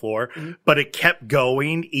head on the floor. Mm-hmm. But it kept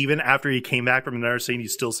going even after he came back from another scene. You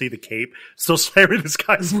still see the cape still slamming this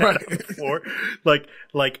guy's head on the floor.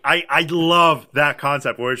 I love that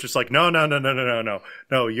concept where it's just like, no,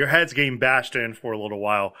 your head's getting bashed in for a little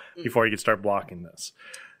while before you can start blocking this.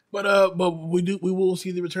 But we will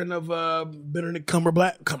see the return of Benedict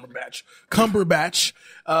Cumberbatch,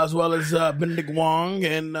 as well as Benedict Wong,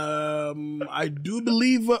 and I do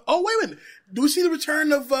believe. Wait a minute, do we see the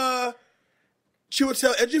return of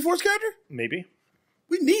Chiwetel Ejiofor's character? Maybe.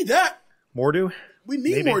 We need that. Mordu. We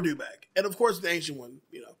need Mordu back, and of course the ancient one.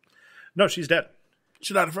 No, she's dead.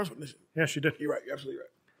 She died in the first one, didn't she? Yeah, she did. You're right. You're absolutely right.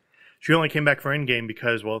 She only came back for Endgame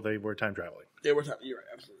because, they were time traveling. You're right.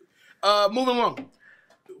 Absolutely. Moving along.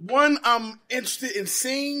 One I'm interested in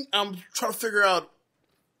seeing. I'm trying to figure out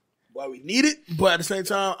why we need it, but at the same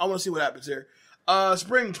time, I want to see what happens here.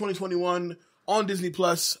 Spring 2021 on Disney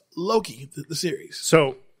Plus, Loki, the series.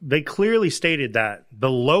 So they clearly stated that the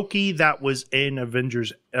Loki that was in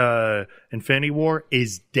Avengers Infinity War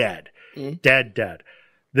is dead. Mm-hmm. Dead.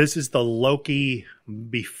 This is the Loki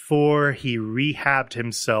before he rehabbed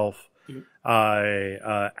himself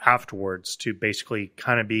afterwards to basically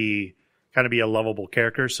kind of be a lovable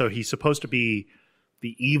character. So he's supposed to be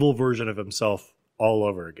the evil version of himself all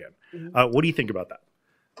over again. Mm-hmm. What do you think about that?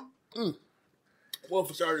 Well,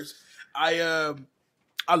 for starters, I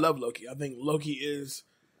love Loki. I think Loki is,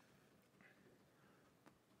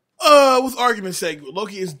 with argument's sake,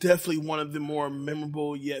 Loki is definitely one of the more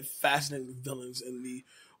memorable yet fascinating villains in the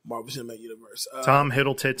Marvel Cinematic Universe. Tom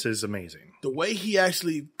Hiddleston is amazing. The way he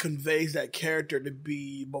actually conveys that character to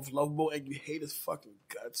be both lovable and you hate his fucking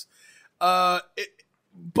guts.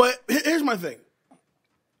 But here's my thing.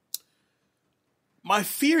 My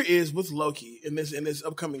fear is with Loki in this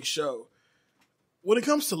upcoming show, when it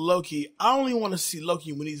comes to Loki, I only want to see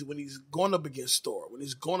Loki when he's going up against Thor, when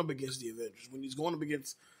he's going up against the Avengers, when he's going up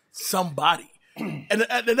against somebody. And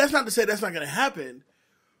that's not to say that's not going to happen,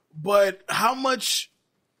 but how much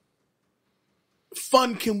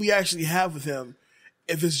fun can we actually have with him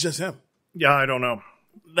if it's just him? Yeah, I don't know.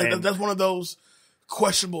 That's one of those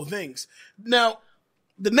questionable things. Now,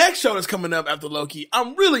 the next show that's coming up after Loki,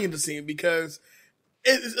 I'm really into seeing because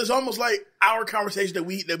it's almost like our conversation that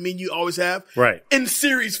me and you always have, right, in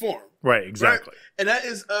series form. Right, exactly. Right? And that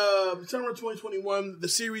is December 2021, the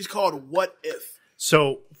series called What If.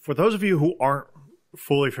 So, for those of you who aren't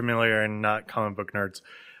fully familiar and not comic book nerds,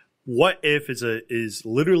 What If is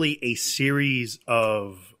literally a series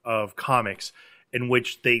of comics in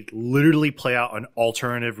which they literally play out an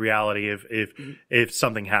alternative reality if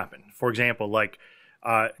something happened. For example, like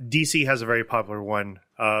DC has a very popular one.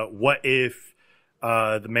 What if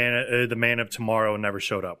the man of tomorrow never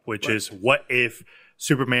showed up? Which is, what if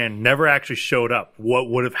Superman never actually showed up? What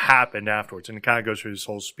would have happened afterwards? And it kind of goes through this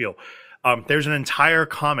whole spiel. There's an entire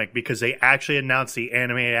comic because they actually announced the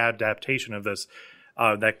animated adaptation of this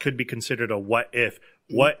that could be considered a what if.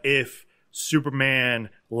 What if Superman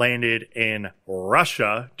landed in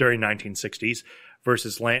Russia during 1960s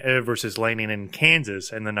versus landing in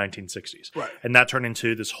Kansas in the 1960s? Right. And that turned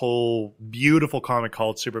into this whole beautiful comic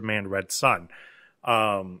called Superman Red Sun,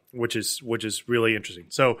 which is really interesting.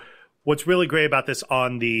 So what's really great about this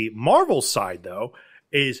on the Marvel side, though,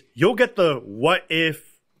 is you'll get the what if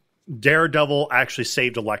Daredevil actually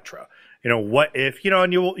saved Elektra. What if,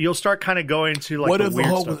 and you'll start kind of going to like what the if weird the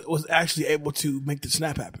Hulk stuff. was actually able to make the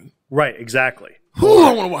snap happen? Right, exactly. Ooh,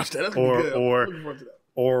 I want to watch that. That's gonna be good. I'm looking forward to that.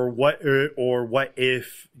 Or what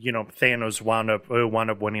if Thanos wound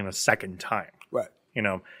up winning a second time? Right.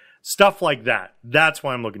 Stuff like that. That's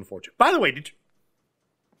what I'm looking forward to. By the way,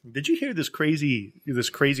 did you hear this crazy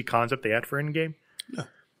concept they had for Endgame? No.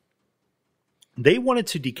 They wanted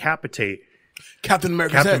to decapitate Captain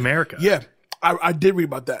America. Yeah, I did read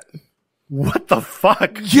about that. What the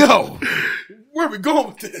fuck? Yo, where are we going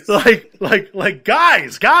with this? Like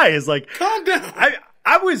guys, like, calm down.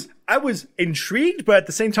 I was intrigued, but at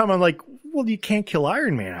the same time, I'm like, well, you can't kill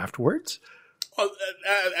Iron Man afterwards.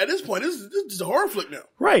 At this point, this is a horror flick now.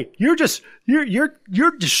 Right. You're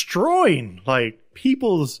destroying like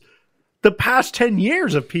the past 10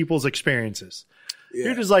 years of people's experiences. Yeah.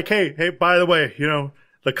 You're just like, hey, by the way,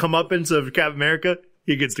 the comeuppance of Captain America,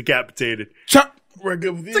 he gets decapitated. Chuck, we're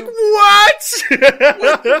good with you. It's like,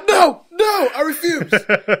 what? No, I refuse.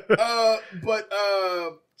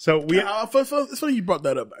 So it's funny you brought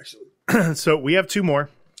that up, actually. So we have two more.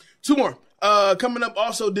 Coming up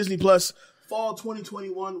also, Disney Plus, fall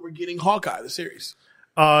 2021, we're getting Hawkeye, the series.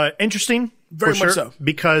 Interesting. Very much so.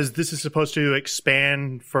 Because this is supposed to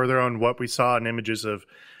expand further on what we saw in images of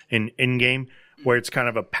in Endgame, where it's kind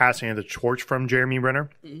of a passing of the torch from Jeremy Renner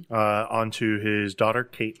onto his daughter,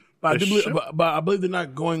 Kate. But I believe they're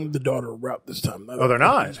not going the daughter route this time. Oh, they're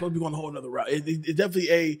not? It's supposed to be going a whole other route. It's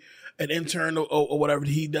definitely an intern or whatever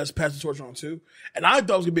he does pass the torch on to. And I thought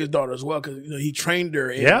it was going to be his daughter as well because he trained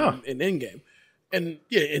her in Endgame. And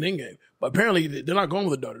in Endgame. But apparently they're not going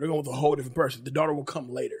with the daughter. They're going with a whole different person. The daughter will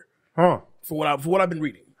come later. Huh. For what I've been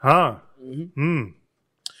reading. Huh. Mm-hmm.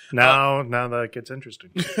 Now that gets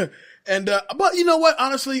interesting. And but you know what?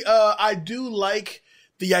 Honestly, I do like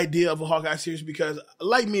the idea of a Hawkeye series because,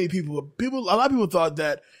 like many people, a lot of people thought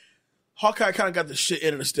that Hawkeye kind of got the shit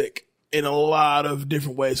end of the stick in a lot of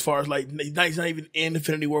different ways. As far as like, he's not even in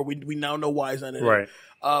Infinity War. We now know why he's not in it.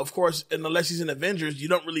 Of course, and unless he's in Avengers, you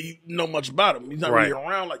don't really know much about him. He's not really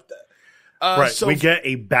around like that. So we get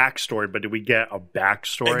a backstory, but do we get a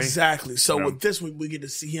backstory? Exactly. So with this, we get to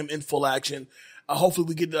see him in full action. Hopefully,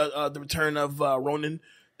 we get the return of Ronan.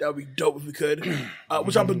 That would be dope if we could.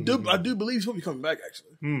 Which I do believe he's going to be coming back,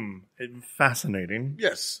 actually. Fascinating.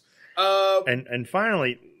 Yes. And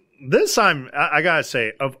finally, this time, I got to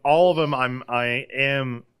say, of all of them, I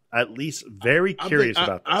am at least very curious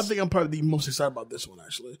about this. I think I'm probably the most excited about this one,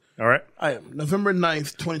 actually. All right. I am. November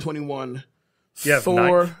 9th, 2021. Yeah,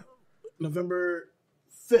 Thor. 9th. November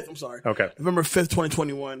 5th, I'm sorry. Okay. November 5th,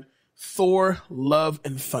 2021. Thor, Love,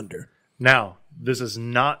 and Thunder. Now, this is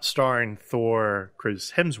not starring Thor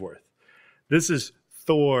Chris Hemsworth. This is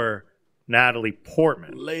Thor Natalie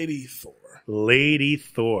Portman. Lady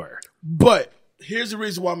Thor. But here's the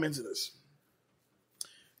reason why I'm into this.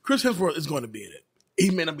 Chris Hemsworth is going to be in it.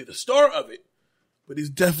 He may not be the star of it, but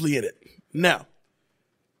he's definitely in it. Now,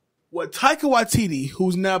 what Taika Waititi,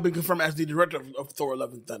 who's now been confirmed as the director of Thor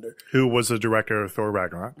Love and Thunder. Who was the director of Thor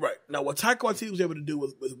Ragnarok. Right. Now, what Taika Waititi was able to do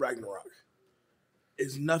with Ragnarok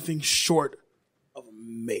is nothing short of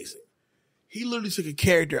amazing. he literally took a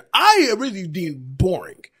character I really deemed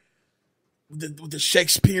boring, with the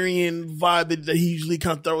Shakespearean vibe that he usually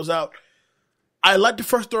kind of throws out. I liked the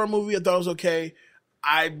first Thor movie. I thought it was okay.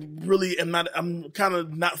 I really am not. I'm kind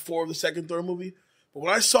of not for the second Thor movie. But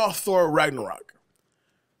when I saw Thor Ragnarok,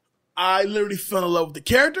 I literally fell in love with the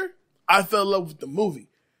character. I fell in love with the movie.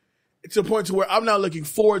 It's a point to where I'm now looking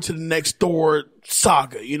forward to the next Thor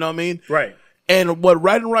saga. You know what I mean? Right. And what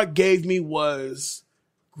Ragnarok gave me was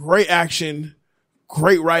great action,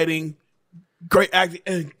 great writing, great acting,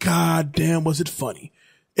 and goddamn was it funny.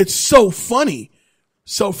 It's so funny.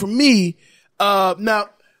 So for me, now,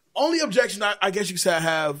 only objection I guess you could say I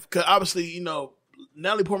have, because obviously, you know,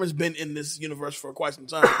 Natalie Portman's been in this universe for quite some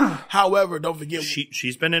time. However, don't forget.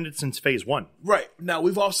 She's been in it since phase 1. Right. Now,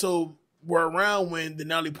 we've also were around when the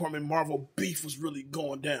Natalie Portman Marvel beef was really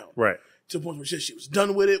going down. Right. To the point where she was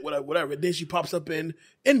done with it, whatever. And then she pops up in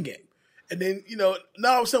Endgame. And then, you know,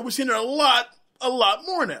 now all of a sudden we're seeing her a lot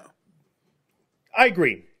more now. I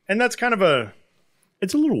agree. And that's kind of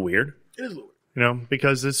it's a little weird. It is a little weird. You know,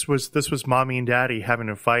 because this was mommy and daddy having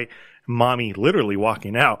a fight, mommy literally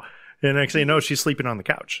walking out. And next thing you know, she's sleeping on the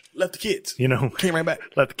couch. Left the kids. You know. Came right back.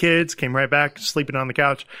 Left the kids, came right back, sleeping on the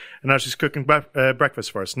couch. And now she's cooking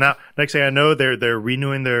breakfast for us. Now, next thing I know, they're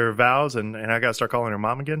renewing their vows, and I got to start calling her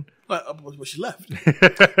mom again. But she left.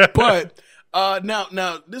 But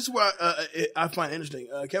now, this is what I find interesting.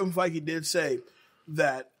 Kevin Feige did say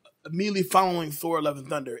that immediately following Thor: Love and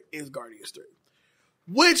Thunder is Guardians 3.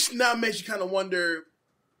 Which now makes you kind of wonder,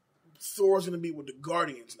 Thor's going to be with the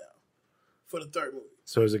Guardians now for the third movie.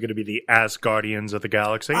 So is it going to be the Asgardians of the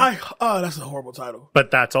Galaxy? That's a horrible title.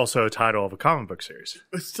 But that's also a title of a comic book series.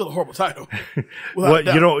 It's still a horrible title. What,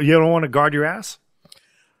 you don't want to guard your ass?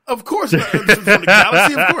 Of course, not. From the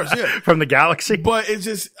Galaxy, of course, yeah. From the Galaxy? But it's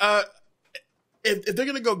just, if they're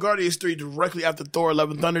going to go Guardians 3 directly after Thor: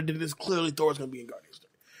 Love and Thunder, then it's clearly Thor's going to be in Guardians 3.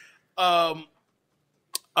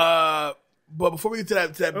 But before we get to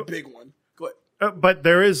that big one, go ahead. But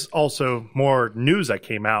there is also more news that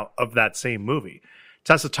came out of that same movie.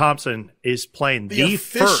 Tessa Thompson is playing the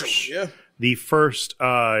first.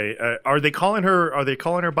 Are they calling her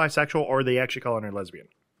bisexual, or are they actually calling her lesbian?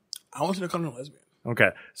 I want to call her lesbian. Okay,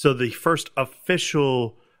 so the first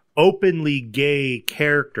official openly gay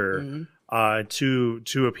character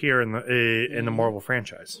to appear in the Marvel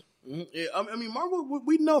franchise. Yeah, I mean, Marvel.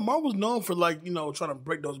 We know Marvel's known for, like, you know, trying to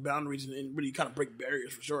break those boundaries and really kind of break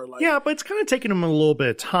barriers for sure. Like, yeah, but it's kind of taking them a little bit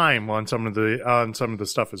of time on some of the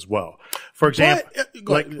stuff as well. For example,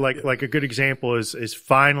 like a good example is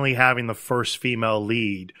finally having the first female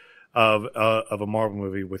lead of a Marvel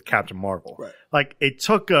movie with Captain Marvel. Right. Like, it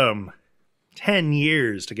took 10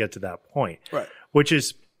 years to get to that point. Right. Which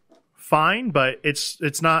is fine, but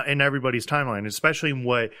it's not in everybody's timeline, especially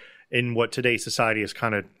in what today's society has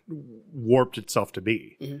kind of warped itself to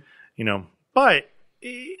be, you know. But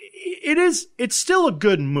it's still a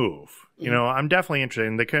good move. You know, I'm definitely interested,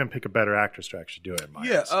 and they couldn't pick a better actress to actually do it. In my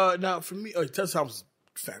eyes. Now for me, Tessa Thompson's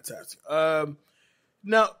fantastic.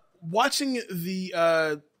 Now watching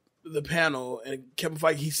the panel, and Kevin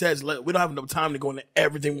Feige, he says we don't have enough time to go into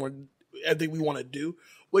everything we want to do,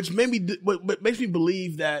 which makes me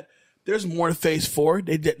believe that there's more to Phase 4.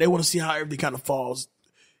 They want to see how everything kind of falls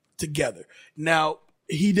together. Now,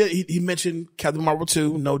 he mentioned Captain Marvel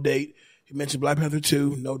 2, no date. He mentioned Black Panther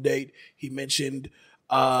 2, no date. He mentioned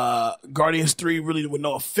Guardians 3, really with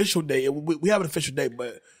no official date. We have an official date,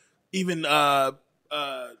 but even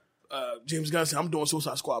James Gunn said, I'm doing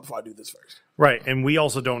Suicide Squad before I do this first. Right, and we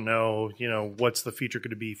also don't know, you know, what's the future going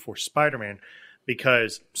to be for Spider-Man,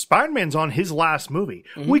 because Spider-Man's on his last movie,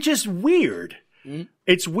 which is weird.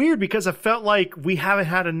 It's weird because I felt like we haven't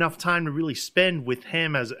had enough time to really spend with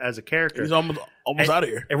him as a character. He's almost out of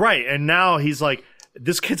here. Right. And now he's like,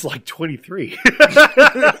 this kid's like 23.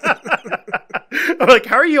 I'm like,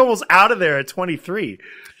 how are you almost out of there at 23?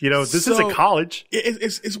 You know, this isn't college.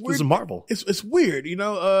 It's weird. This is Marvel. It's weird, you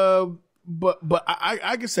know. But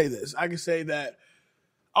I can say this. I can say that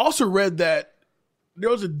I also read that there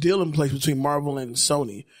was a deal in place between Marvel and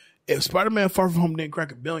Sony. If Spider-Man Far From Home didn't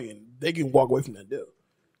crack $1 billion, they can walk away from that deal.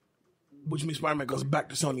 Which means Spider-Man goes back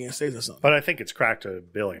to Sony and stays at Sony. But I think it's cracked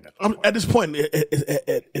 $1 billion at this point.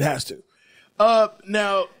 It has to.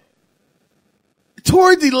 Now,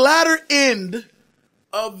 toward the latter end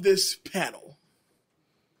of this panel,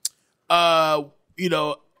 you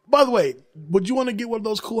know, by the way, would you want to get one of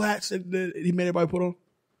those cool hats that he made everybody put on?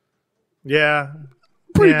 Yeah.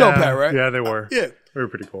 Pretty dope hat, right? Yeah, they were. Yeah. They were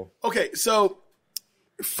pretty cool. Okay, so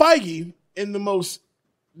Feige, in the most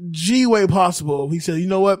G way possible, he said, you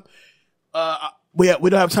know what? We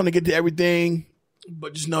don't have time to get to everything,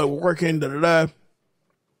 but just know we're working,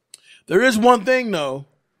 There is one thing though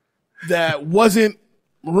that wasn't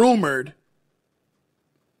rumored,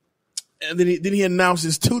 and then he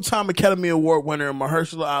announces 2-time Academy Award winner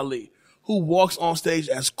Mahershala Ali, who walks on stage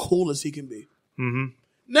as cool as he can be. Mm-hmm.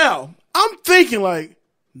 Now I'm thinking like,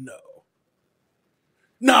 no,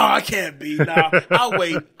 I can't be. Nah,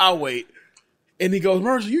 I'll wait. And he goes,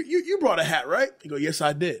 Mahershala, you brought a hat, right? He goes, yes,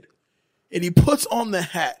 I did. And he puts on the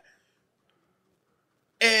hat.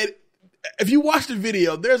 And if you watch the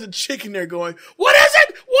video, there's a chick in there going, what is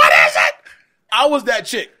it? What is it? I was that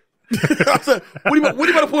chick. I said, what are you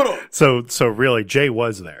about to put on? So really, Jay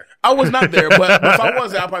was there. I was not there, but if I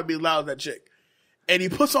was there, I'd probably be loud as that chick. And he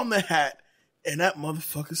puts on the hat, and that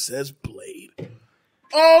motherfucker says Blade.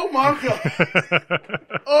 Oh, my God.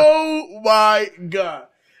 Oh, my God.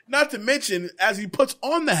 Not to mention, as he puts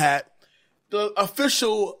on the hat, the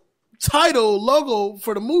official title logo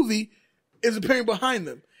for the movie is appearing behind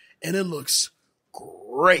them. And it looks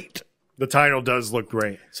great. The title does look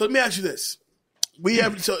great. So let me ask you this. We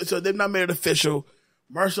have so they've not made it official.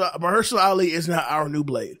 Mahershala Ali is not our new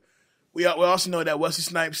Blade. We also know that Wesley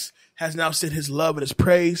Snipes has now sent his love and his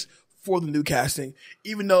praise for the new casting,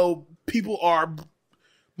 even though most people are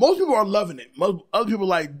loving it. Most other people are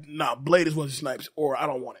like, nah, Blade is Wesley Snipes, or I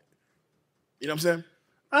don't want it. You know what I'm saying?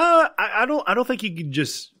 I don't think you can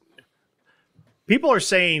just. People are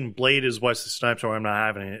saying Blade is Wesley Snipes, or I'm not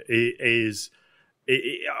having it.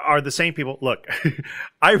 Are the same people? Look,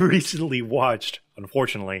 I recently watched,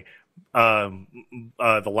 unfortunately, the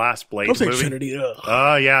last Blade movie. Don't say Trinity.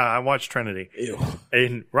 Yeah, I watched Trinity. Ew.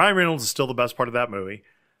 And Ryan Reynolds is still the best part of that movie.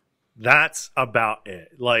 That's about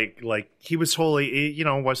it. Like he was totally,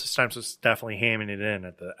 Wesley Snipes was definitely hamming it in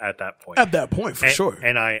at that point. At that point, for sure.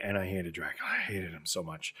 And I hated Dracula. I hated him so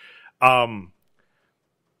much.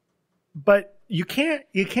 But you can't,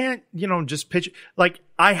 just picture. Like,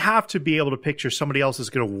 I have to be able to picture somebody else is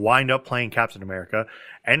going to wind up playing Captain America,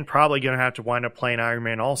 and probably going to have to wind up playing Iron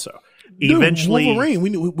Man also. Dude, Eventually, Wolverine.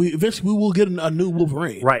 We eventually we will get a new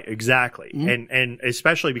Wolverine. Right, exactly, and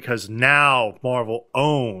especially because now Marvel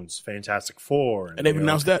owns Fantastic Four, and they've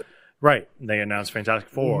announced that. Right, they announced Fantastic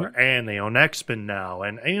Four, and they own X-Men now,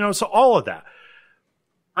 and so all of that.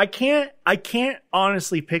 I can't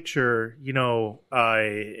honestly picture,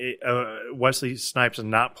 Wesley Snipes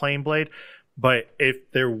not playing Blade, but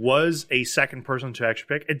if there was a second person to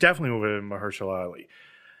actually pick, it definitely would have been Mahershala Ali.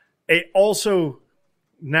 It also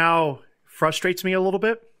now frustrates me a little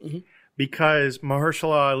bit because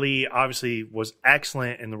Mahershala Ali obviously was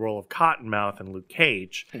excellent in the role of Cottonmouth in Luke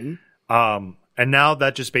Cage. And now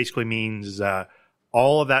that just basically means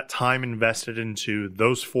all of that time invested into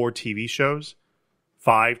those 5 TV shows,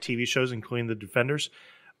 including The Defenders,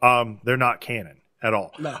 they're not canon at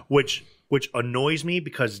all. No. Which annoys me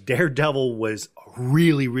because Daredevil was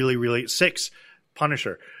really, really, really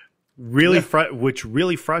Punisher. Which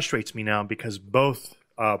really frustrates me now because both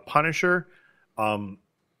Punisher,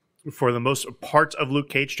 for the most parts of Luke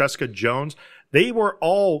Cage, Jessica Jones, they were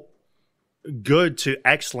all good to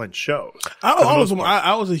excellent shows.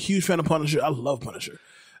 I was a huge fan of Punisher. I love Punisher.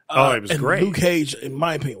 It was great. Luke Cage, in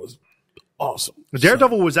my opinion, was awesome.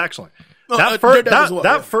 Daredevil was excellent.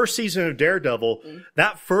 That first season of Daredevil,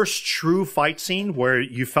 that first true fight scene where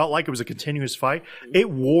you felt like it was a continuous fight, it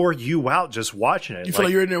wore you out just watching it. You feel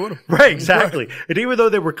like you're in there with them. Right, exactly. Right. And even though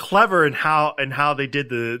they were clever in how they did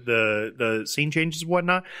the scene changes and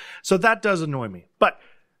whatnot, so that does annoy me. But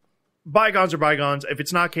bygones are bygones. If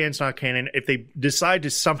it's not canon, it's not canon. If they decide to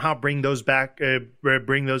somehow bring those back,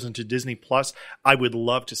 bring those into Disney Plus, I would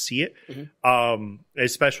love to see it.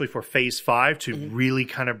 Especially for Phase 5 to really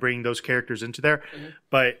kind of bring those characters into there.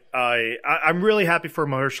 But I'm really happy for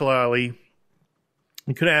Mahershala Ali.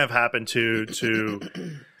 It couldn't have happened to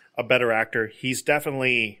a better actor. He's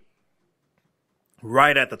definitely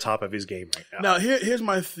right at the top of his game right now. Now, here's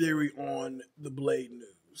my theory on the Blade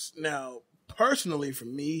news. Now, personally, for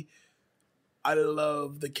me, I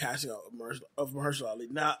love the casting of Mahershala Ali.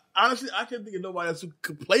 Now, honestly, I can't think of nobody else who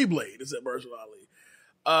could play Blade except Mahershala Ali.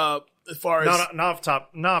 As far as not off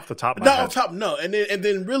the top of my head. Not off top, no. And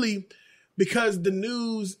then really, because the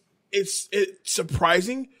news, it's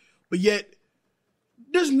surprising, but yet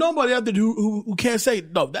there's nobody out there who can't say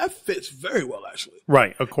no. That fits very well, actually.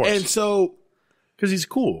 Right, of course. And so, because he's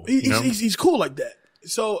cool, he's cool like that.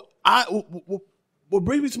 So what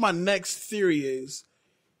brings me to my next theory is,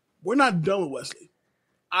 we're not done with Wesley.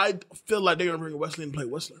 I feel like they're going to bring Wesley and play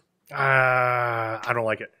Whistler. I don't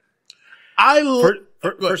like it.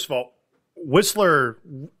 First of all, Whistler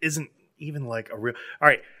isn't even like a real. All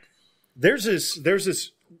right, there's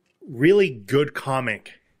this really good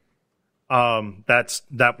comic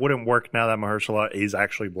that wouldn't work now that Mahershala is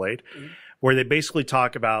actually Blade. where they basically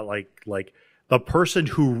talk about like the person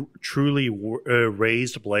who truly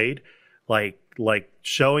raised Blade, like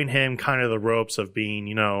showing him kind of the ropes of being,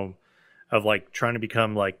 you know, of like trying to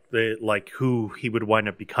become like who he would wind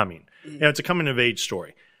up becoming. You know, it's a coming of age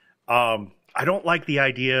story. I don't like the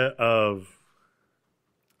idea of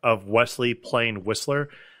Wesley playing Whistler,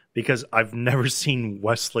 because I've never seen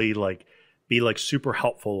Wesley like be like super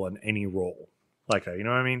helpful in any role. Like, you know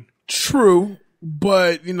what I mean? True,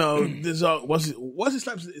 but you know, there's Wesley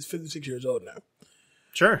Snipes is 56 years old now.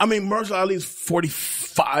 Sure. I mean, Mahershala Ali is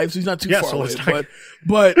 45, so he's not too far away.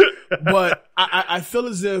 But I feel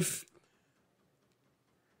as if,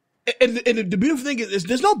 and the beautiful thing is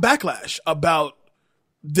there's no backlash about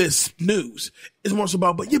this news. It's more so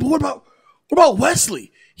about, but what about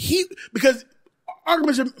Wesley? Because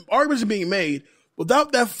arguments are being made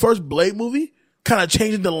without that first Blade movie kind of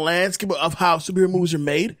changing the landscape of how superhero movies are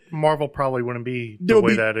made. Marvel probably wouldn't be the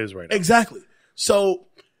way that is right now. Exactly. So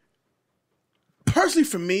personally,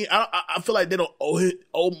 for me, I feel like they don't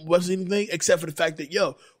owe Wesley anything except for the fact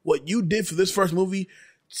that, what you did for this first movie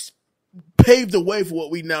paved the way for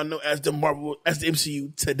what we now know as the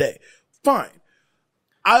MCU today. Fine.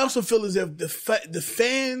 I also feel as if the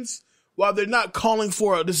fans, while they're not calling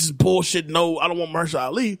for this is bullshit, no, I don't want Mahershala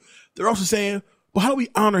Ali, they're also saying, well, how do we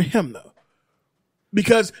honor him though?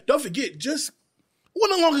 Because don't forget, just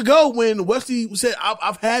wasn't long ago when Wesley said,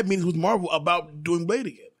 I've had meetings with Marvel about doing Blade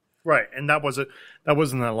again. Right, and that wasn't that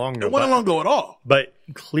long ago. It wasn't long ago at all. But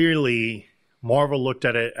clearly, Marvel looked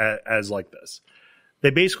at it as like this.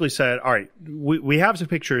 They basically said, all right, we have to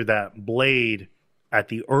picture that Blade, at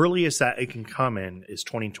the earliest that it can come in, is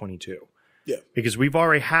 2022. Yeah. Because we've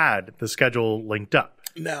already had the schedule linked up.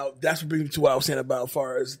 Now, that's what brings me to what I was saying about as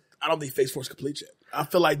far as, I don't think Phase 4 is complete yet. I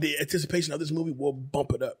feel like the anticipation of this movie will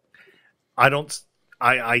bump it up.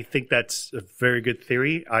 I think that's a very good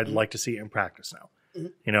theory. I'd like to see it in practice now. Mm-hmm.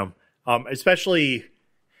 You know, especially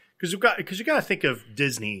because you got to think of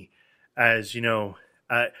Disney as, you know,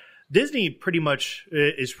 Disney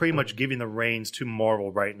is pretty much giving the reins to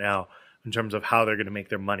Marvel right now in terms of how they're going to make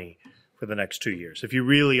their money for the next 2 years, if you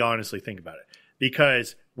really honestly think about it.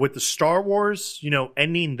 Because with the Star Wars, you know,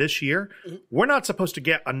 ending this year, we're not supposed to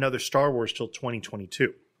get another Star Wars till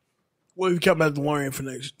 2022. Well, if you count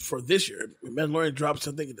Mandalorian for this year, Mandalorian drops,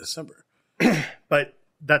 I think, in December. But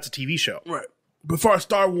that's a TV show. Right. Before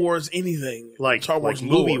Star Wars, anything. Like Star Wars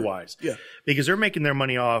movie-wise. Yeah. Because they're making their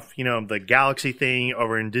money off, you know, the Galaxy thing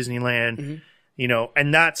over in Disneyland, you know,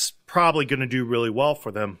 and that's probably going to do really well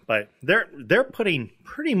for them. But they're putting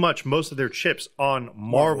pretty much most of their chips on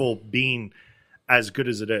Marvel being as good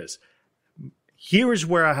as it is. Here is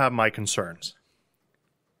where I have my concerns.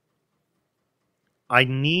 I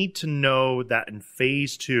need to know that in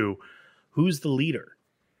Phase 2, who's the leader?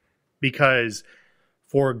 Because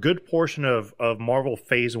for a good portion of Marvel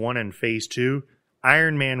Phase 1 and Phase 2,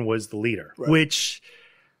 Iron Man was the leader, which,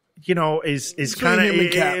 you know, is kind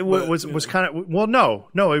of, was kind of, well,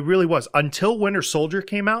 no, it really was. Until Winter Soldier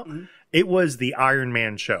came out, it was the Iron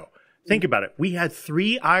Man show. Think about it. We had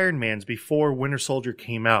 3 Iron Mans before Winter Soldier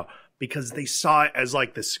came out because they saw it as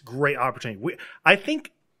like this great opportunity. I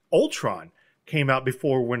think Ultron came out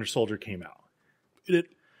before Winter Soldier came out. It did.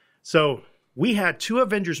 So we had 2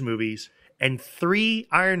 Avengers movies and 3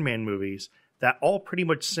 Iron Man movies that all pretty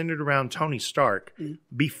much centered around Tony Stark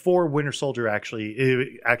before Winter Soldier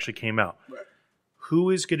actually came out. Right. Who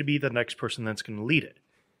is going to be the next person that's going to lead it?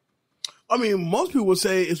 I mean, most people would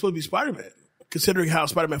say it's supposed to be Spider-Man, considering how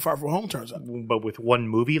Spider-Man Far From Home turns out. But with 1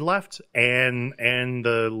 movie left and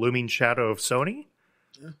the looming shadow of Sony,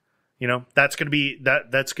 you know, that's going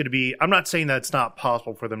to be. I'm not saying that it's not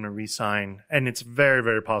possible for them to re-sign, and it's very,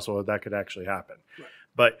 very possible that could actually happen. Right.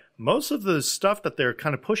 But most of the stuff that they're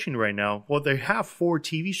kind of pushing right now, well, they have 4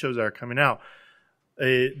 TV shows that are coming out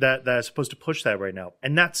that are supposed to push that right now,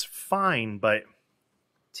 and that's fine. But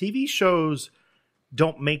TV shows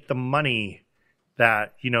don't make the money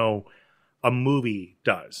that, you know, a movie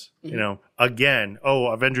does. You know, again,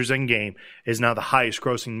 Avengers Endgame is now the highest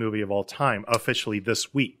grossing movie of all time officially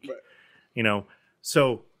this week. Right. You know,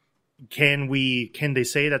 so can they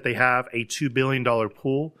say that they have a $2 billion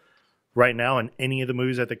pool right now in any of the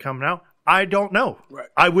movies that they're coming out? I don't know. Right.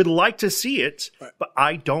 I would like to see it, but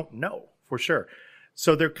I don't know for sure.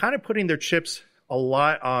 So they're kind of putting their chips a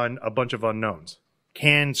lot on a bunch of unknowns.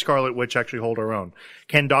 Can Scarlet Witch actually hold her own?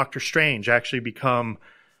 Can Doctor Strange actually become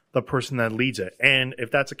the person that leads it? And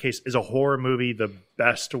if that's the case, is a horror movie the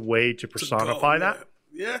best way to personify that?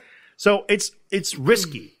 Yeah. So it's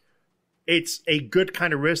risky. It's a good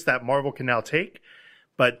kind of risk that Marvel can now take.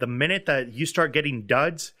 But the minute that you start getting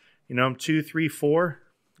duds, you know, 2, 3, 4,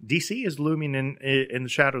 DC is looming in the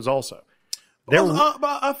shadows also.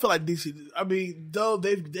 I feel like DC. I mean, though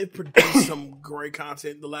they've produced some great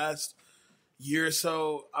content the last year or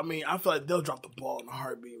so. I mean, I feel like they'll drop the ball in a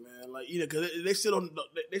heartbeat, man. Like, because they still don't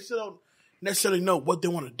necessarily know what they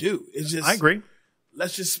want to do. It's just, I agree.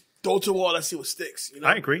 Let's just throw it to the wall. Let's see what sticks.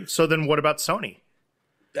 I agree. So then, what about Sony?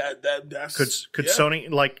 That's could Sony,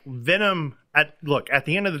 like Venom? At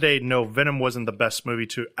the end of the day, no, Venom wasn't the best movie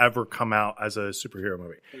to ever come out as a superhero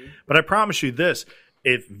movie. Mm-hmm. But I promise you this: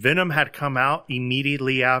 if Venom had come out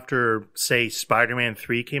immediately after, say, Spider-Man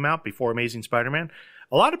 3 came out, before Amazing Spider-Man,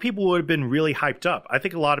 a lot of people would have been really hyped up. I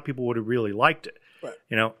think a lot of people would have really liked it. Right.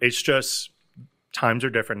 It's just times are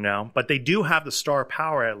different now, but they do have the star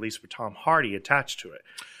power, at least with Tom Hardy attached to it.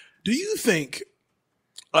 Do you think,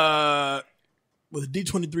 with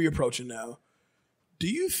D23 approaching now, do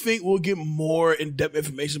you think we'll get more in-depth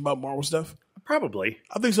information about Marvel stuff? Probably.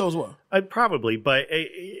 I think so as well. Probably, but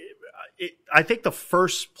I think the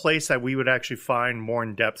first place that we would actually find more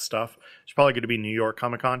in-depth stuff is probably going to be New York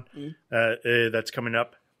Comic-Con. Mm-hmm. That's coming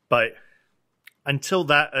up. But until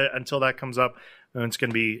that comes up, it's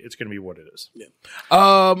gonna be what it is. Yeah.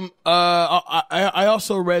 I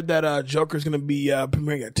also read that Joker's gonna be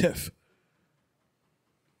premiering at TIFF.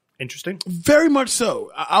 Interesting. Very much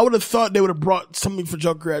so. I would have thought they would have brought something for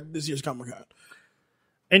Joker at this year's Comic-Con.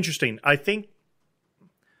 Interesting. I think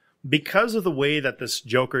because of the way that this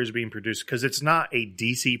Joker is being produced, because it's not a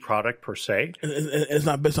DC product per se. It's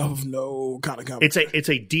not based off of no kind of comic. It's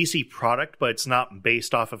a DC product, but it's not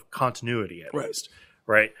based off of continuity at least.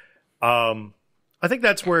 Right. I think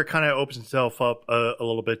that's where it kind of opens itself up a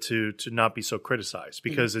little bit to not be so criticized,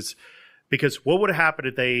 because because what would have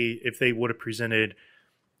happened if they would have presented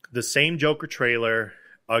the same Joker trailer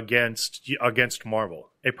against Marvel?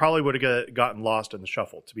 It probably would have gotten lost in the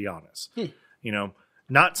shuffle, to be honest.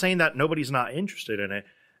 Not saying that nobody's not interested in it.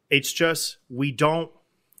 It's just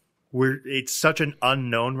it's such an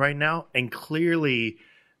unknown right now, and clearly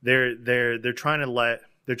they're trying to let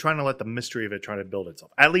the mystery of it try to build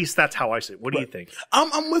itself. At least that's how I see it. What do you think?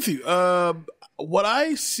 I'm with you. What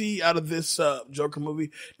I see out of this Joker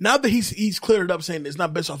movie, now that he's cleared it up, saying it's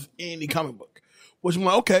not based off any comic book, which I'm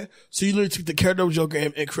like, okay, so you literally took the character of Joker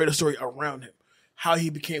and create a story around him, how he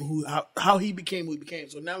became who he became.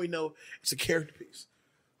 So now we know it's a character piece.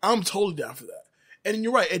 I'm totally down for that. And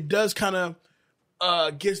you're right, it does kind of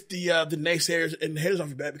gets the naysayers and the haters off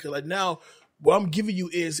your back, because like now what I'm giving you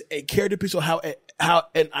is a character piece of how an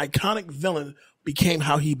iconic villain became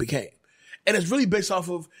how he became. And it's really based off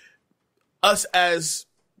of us as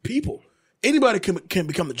people. Anybody can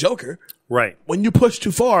become the Joker. Right. When you push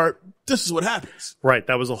too far, this is what happens. Right.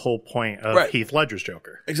 That was the whole point of Heath Ledger's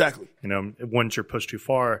Joker. Exactly. Once you're pushed too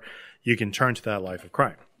far, you can turn to that life of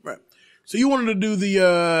crime. Right. So you wanted to do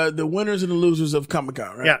the winners and the losers of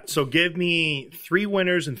Comic-Con, right? Yeah. So give me 3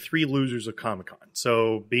 winners and 3 losers of Comic-Con.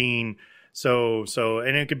 So and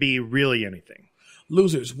it could be really anything.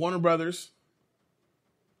 Losers: Warner Brothers,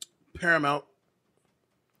 Paramount.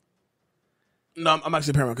 No, I'm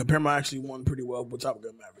actually Paramount, because Paramount actually won pretty well with Top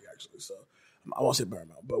Gun Maverick, actually. So I won't say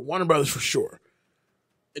Paramount, but Warner Brothers for sure.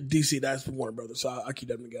 DC, that's Warner Brothers, so I keep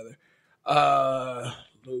them together.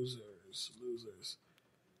 Losers.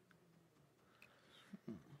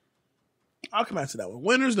 I'll come back to that one.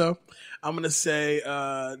 Winners, though, I'm going to say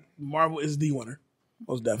Marvel is the winner,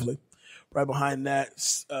 most definitely. Right behind that,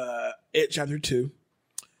 It Chapter 2,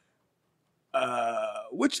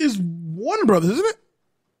 which is Warner Brothers, isn't it?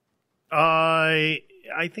 I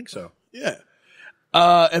think so. Yeah.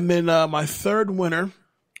 And then my third winner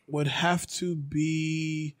would have to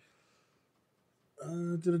be...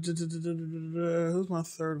 who's my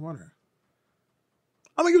third winner?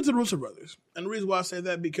 I'm going to give it to the Russo brothers. And the reason why I say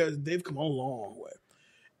that, because they've come a long way.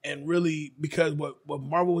 And really, because what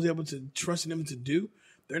Marvel was able to trust in them to do,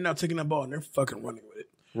 they're now taking that ball and they're fucking running with it.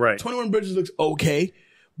 Right. 21 Bridges looks okay,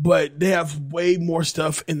 but they have way more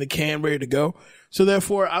stuff in the can ready to go. So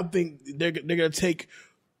therefore, I think they're going to take...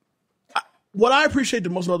 What I appreciate the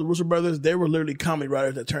most about the Russo brothers, they were literally comedy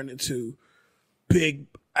writers that turned into big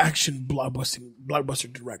action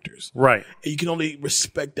blockbuster directors. Right. And you can only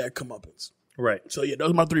respect that comeuppance. Right. So yeah,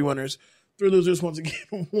 those are my 3 winners. 3 losers, once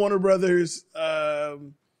again, Warner Brothers. I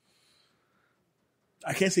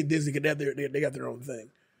can't say Disney, because they got their own thing.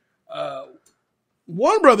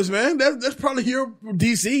 Warner Brothers, man, that's probably your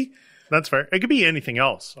DC. That's fair. It could be anything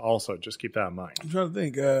else. Also, just keep that in mind. I'm trying to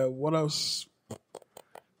think. What else?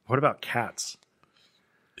 What about Cats?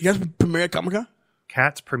 You guys premiere at Comic-Con?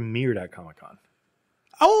 Cats premiered at Comic-Con.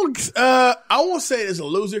 I won't say it's a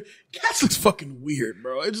loser. Cats looks fucking weird,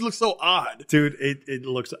 bro. It just looks so odd. Dude, it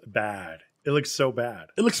looks bad. It looks so bad.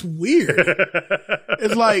 It looks weird.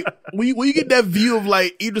 It's like when you get that view of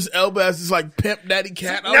like Idris Elba as this like pimp daddy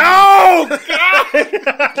cat. No, God!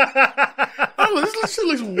 This shit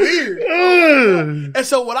looks weird. And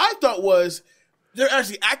so what I thought was they're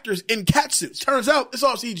actually actors in cat suits. Turns out it's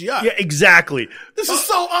all CGI. Yeah, exactly. This is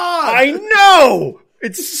so odd. I know.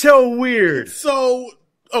 It's so weird. So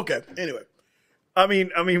okay. Anyway, I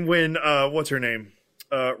mean, when what's her name,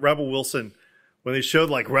 Rebel Wilson. When they showed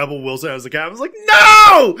like Rebel Wilson as the cat, I was like,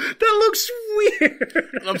 no, that looks weird.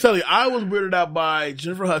 I'm telling you, I was weirded out by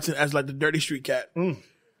Jennifer Hudson as like the dirty street cat.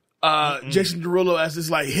 Jason Derulo as this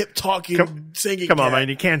like hip talking singing. Come on, cat. man,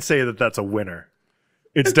 you can't say that that's a winner.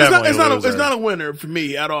 It's definitely a loser. It's not a winner for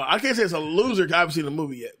me at all. I can't say it's a loser because I haven't seen the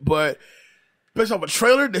movie yet. But based off a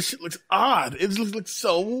trailer, this shit looks odd. It just looks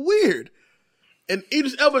so weird. And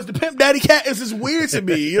Idris Elba as the pimp daddy cat is just weird to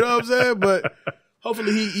me. You know what I'm saying? But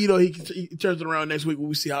hopefully he turns it around next week when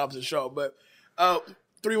we see how it's the show. But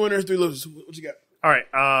 3 winners, 3 losers. What you got? All right.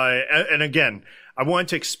 And again, I wanted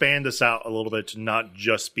to expand this out a little bit to not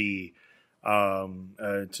just be about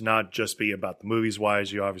the movies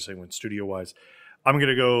wise. You obviously went studio wise. I'm going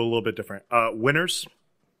to go a little bit different. Winners,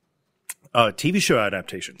 TV show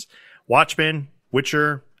adaptations. Watchmen,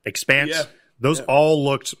 Witcher, Expanse. Those all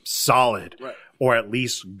looked solid. Right. Or at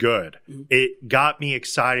least good. Mm-hmm. It got me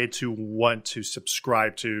excited to want to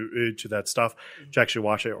subscribe to that stuff, to actually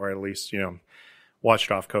watch it, or at least, watch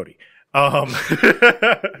it off Cody. You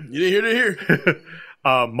didn't hear it here.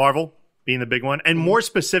 Marvel being the big one. And more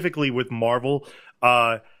specifically with Marvel,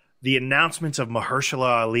 the announcements of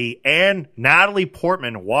Mahershala Ali and Natalie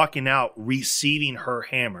Portman walking out, receiving her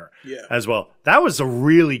hammer as well. That was a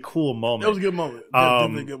really cool moment. That was a good moment.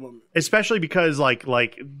 Definitely a good moment. Especially because like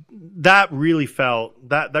that really felt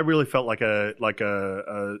like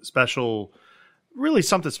a special, really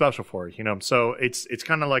something special for her, So it's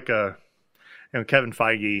kind of like Kevin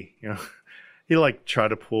Feige, he like tried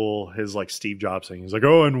to pull his like Steve Jobs thing. He's like,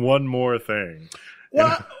 oh, and one more thing.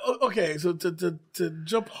 Well, okay, so to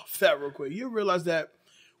jump off that real quick, you realize that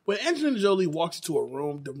when Angelina Jolie walks into a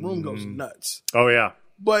room, the room goes nuts. Oh, yeah.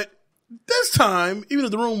 But this time, even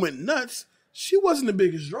if the room went nuts, she wasn't the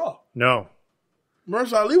biggest draw. No.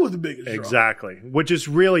 Mahershala Ali was the biggest draw. Exactly, which is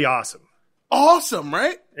really awesome. Awesome,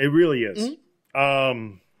 right? It really is.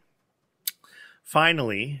 Mm-hmm.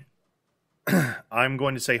 Finally, I'm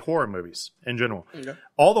going to say horror movies in general. Okay.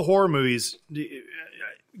 All the horror movies...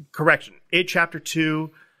 Correction. It Chapter 2,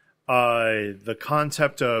 the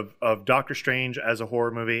concept of Doctor Strange as a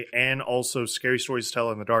horror movie, and also Scary Stories to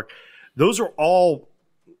Tell in the Dark. Those are all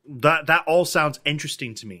that all sounds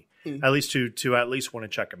interesting to me. At least to at least want to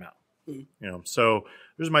check them out. So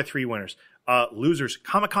those are my 3 winners. Losers,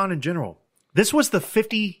 Comic-Con in general. This was the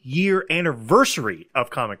 50-year anniversary of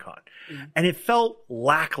Comic-Con, and it felt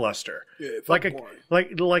lackluster. Yeah, it felt boring.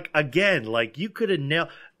 Like you could have nailed.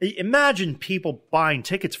 Imagine people buying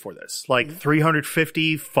tickets for this, like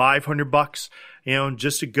 $350, $500,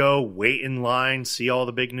 just to go wait in line, see all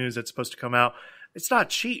the big news that's supposed to come out. It's not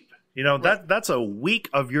cheap. Right. That's a week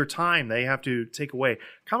of your time they have to take away.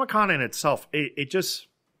 Comic-Con in itself, it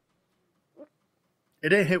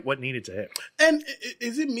didn't hit what needed to hit. And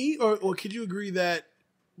is it me, or could you agree that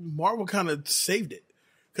Marvel kind of saved it?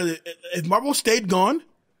 Because if Marvel stayed gone,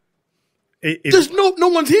 there's no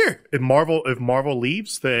one's here. If Marvel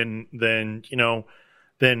leaves, then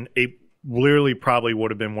it literally probably would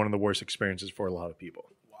have been one of the worst experiences for a lot of people.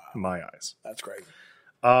 Wow. In my eyes. That's crazy.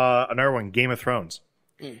 Another one, Game of Thrones.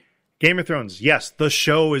 Game of Thrones, yes, the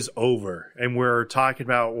show is over, and we're talking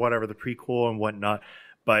about whatever the prequel and whatnot.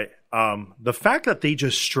 But the fact that they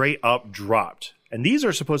just straight up dropped, and these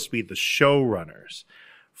are supposed to be the showrunners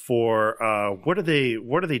for what are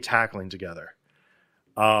they tackling together?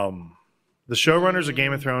 The showrunners of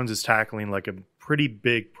Game of Thrones is tackling like a pretty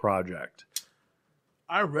big project.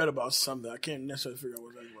 I read about something. I can't necessarily figure out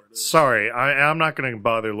what that word is. Sorry, I'm not going to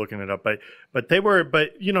bother looking it up. But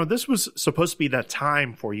this was supposed to be that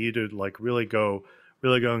time for you to like really go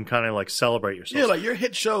and kind of like celebrate yourself. Yeah, like your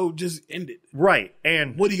hit show just ended. Right.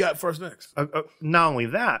 And what do you got first next? Not only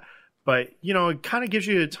that, but it kind of gives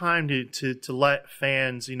you the time to let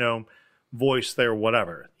fans, voice their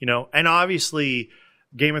whatever, And obviously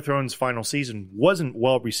Game of Thrones final season wasn't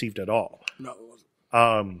well received at all. No, it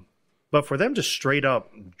wasn't. But for them to straight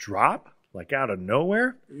up drop like out of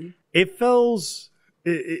nowhere, it feels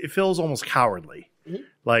almost cowardly.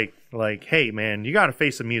 Like, hey man, you got to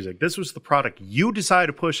face the music. This was the product you decided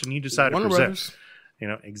to push and you decided to present.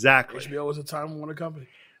 Exactly. HBO was a Time Warner company.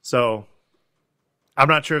 So I'm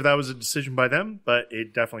not sure if that was a decision by them, but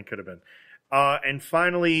it definitely could have been. And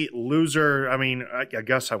finally, loser. I mean, I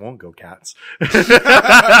guess I won't go Cats.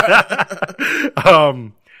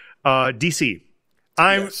 DC.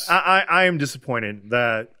 I am disappointed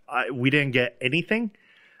that we didn't get anything.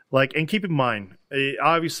 And keep in mind,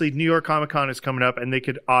 obviously New York Comic Con is coming up, and they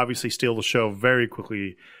could obviously steal the show very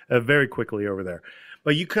quickly over there.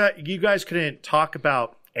 But you guys couldn't talk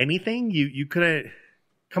about anything. You couldn't.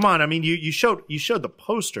 Come on, I mean, you showed the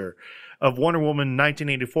poster of Wonder Woman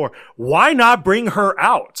 1984. Why not bring her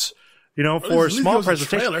out? For a small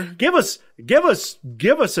presentation. Give us a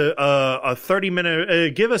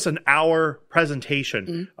 30-minute, give us an hour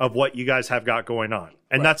presentation of what you guys have got going on,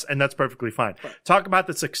 and that's perfectly fine. Right. Talk about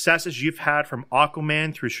the successes you've had from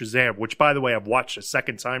Aquaman through Shazam, which, by the way, I've watched a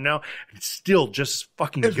second time now, and it's still just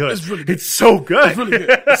fucking good. It's really good. It's so good. It's really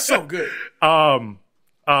good. It's so good.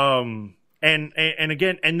 And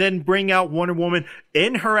again, and then bring out Wonder Woman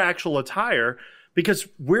in her actual attire. Because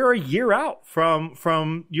we're a year out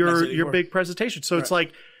from your big presentation. So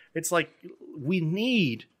right. it's like we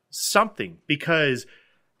need something, because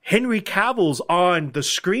Henry Cavill's on the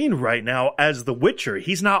screen right now as The Witcher.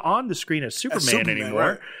 He's not on the screen as Superman anymore.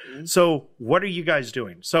 Right? Mm-hmm. So what are you guys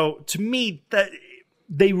doing? So to me, that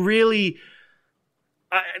they really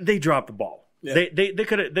they dropped the ball. Yeah. They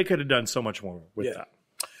could have done so much more with that.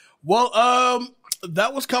 Well,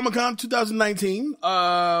 that was Comic-Con 2019.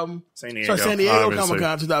 San Diego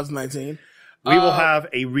Comic-Con 2019. We will have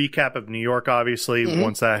a recap of New York, obviously,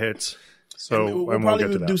 once that hits. So we'll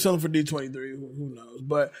probably do something for D23. Who knows?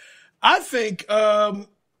 But I think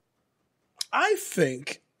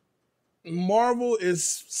Marvel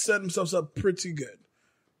is setting themselves up pretty good,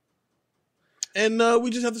 and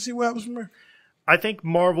we just have to see what happens from there. I think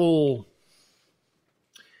Marvel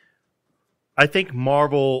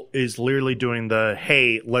is literally doing the,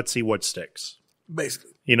 hey, let's see what sticks.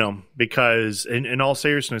 Basically. Because in all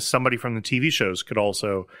seriousness, somebody from the TV shows could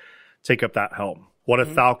also take up that helm. What if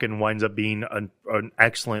Falcon winds up being an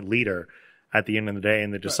excellent leader at the end of the day,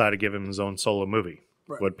 and they decide to give him his own solo movie?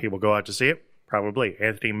 Right. Would people go out to see it? Probably.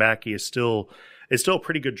 Anthony Mackie is still a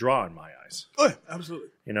pretty good draw in my eyes. Oh, yeah, absolutely.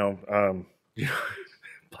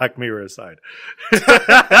 Black Mirror aside.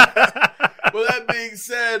 Well, that being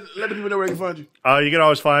said, let the people know where they can find you. You can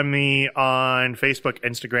always find me on Facebook,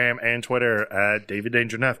 Instagram, and Twitter at David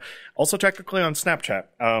Danger Neff. Also, technically on Snapchat,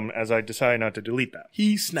 as I decided not to delete that.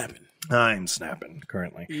 He's snapping. I'm snapping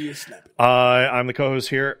currently. He is snapping. I'm the co-host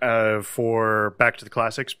here for Back to the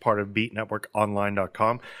Classics, part of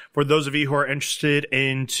BeatNetworkOnline.com. For those of you who are interested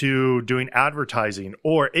into doing advertising,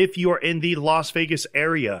 or if you are in the Las Vegas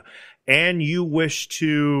area and you wish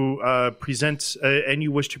to present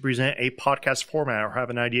a podcast format, or have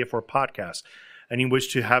an idea for a podcast, and you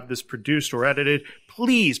wish to have this produced or edited,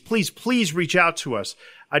 please reach out to us.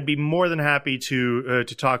 I'd be more than happy to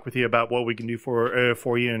talk with you about what we can do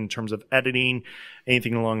for you in terms of editing,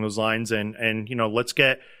 anything along those lines, and let's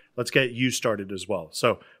get you started as well.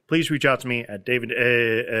 So please reach out to me at David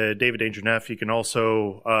Danger Neff. You can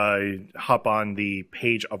also hop on the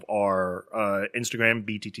page of our Instagram,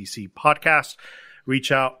 BTTC Podcast.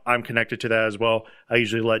 Reach out. I'm connected to that as well. I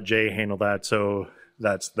usually let Jay handle that, so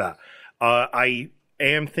that's that. I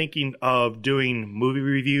am thinking of doing movie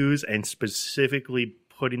reviews, and specifically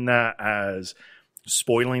putting that as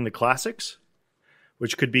spoiling the classics,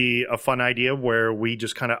 which could be a fun idea where we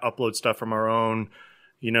just kind of upload stuff from our own,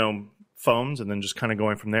 phones, and then just kind of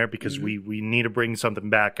going from there, because we need to bring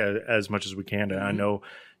something back as much as we can. And I know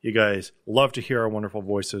you guys love to hear our wonderful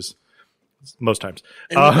voices most times.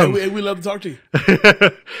 And we love to talk to you.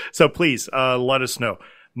 So please let us know.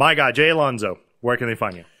 My guy, Jay Alonso, where can they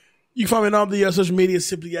find you? You can find me on all the social media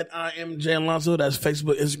simply at I am Jay Alonso. That's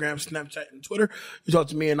Facebook, Instagram, Snapchat, and Twitter. You talk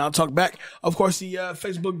to me and I'll talk back. Of course, the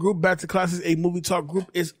Facebook group, Back to Classics, a movie talk group,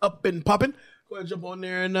 is up and popping. Go ahead and jump on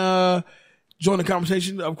there and join the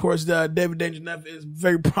conversation. Of course, David Danger Neff is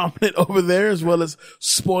very prominent over there, as well as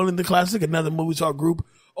Spoiling the Classic, another movie talk group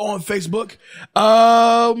on Facebook.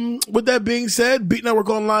 With that being said,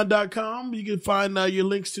 BeatNetworkOnline.com. You can find your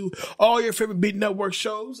links to all your favorite Beat Network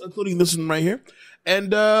shows, including this one right here.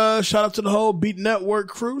 And shout out to the whole Beat Network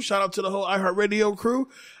crew. Shout out to the whole iHeartRadio crew.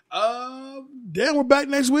 Damn, we're back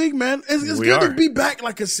next week, man. It's good to be back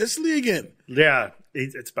consistently again. Yeah,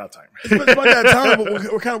 it's about time. It's about that time, but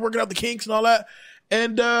we're kind of working out the kinks and all that.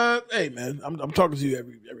 And hey, man, I'm talking to you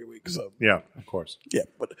every week. So yeah, of course. Yeah,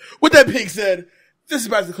 but with that being said, this is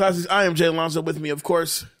Back to the Classics. I am Jay Alonso. With me, of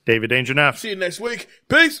course, David Danger Neff. See you next week.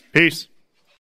 Peace. Peace.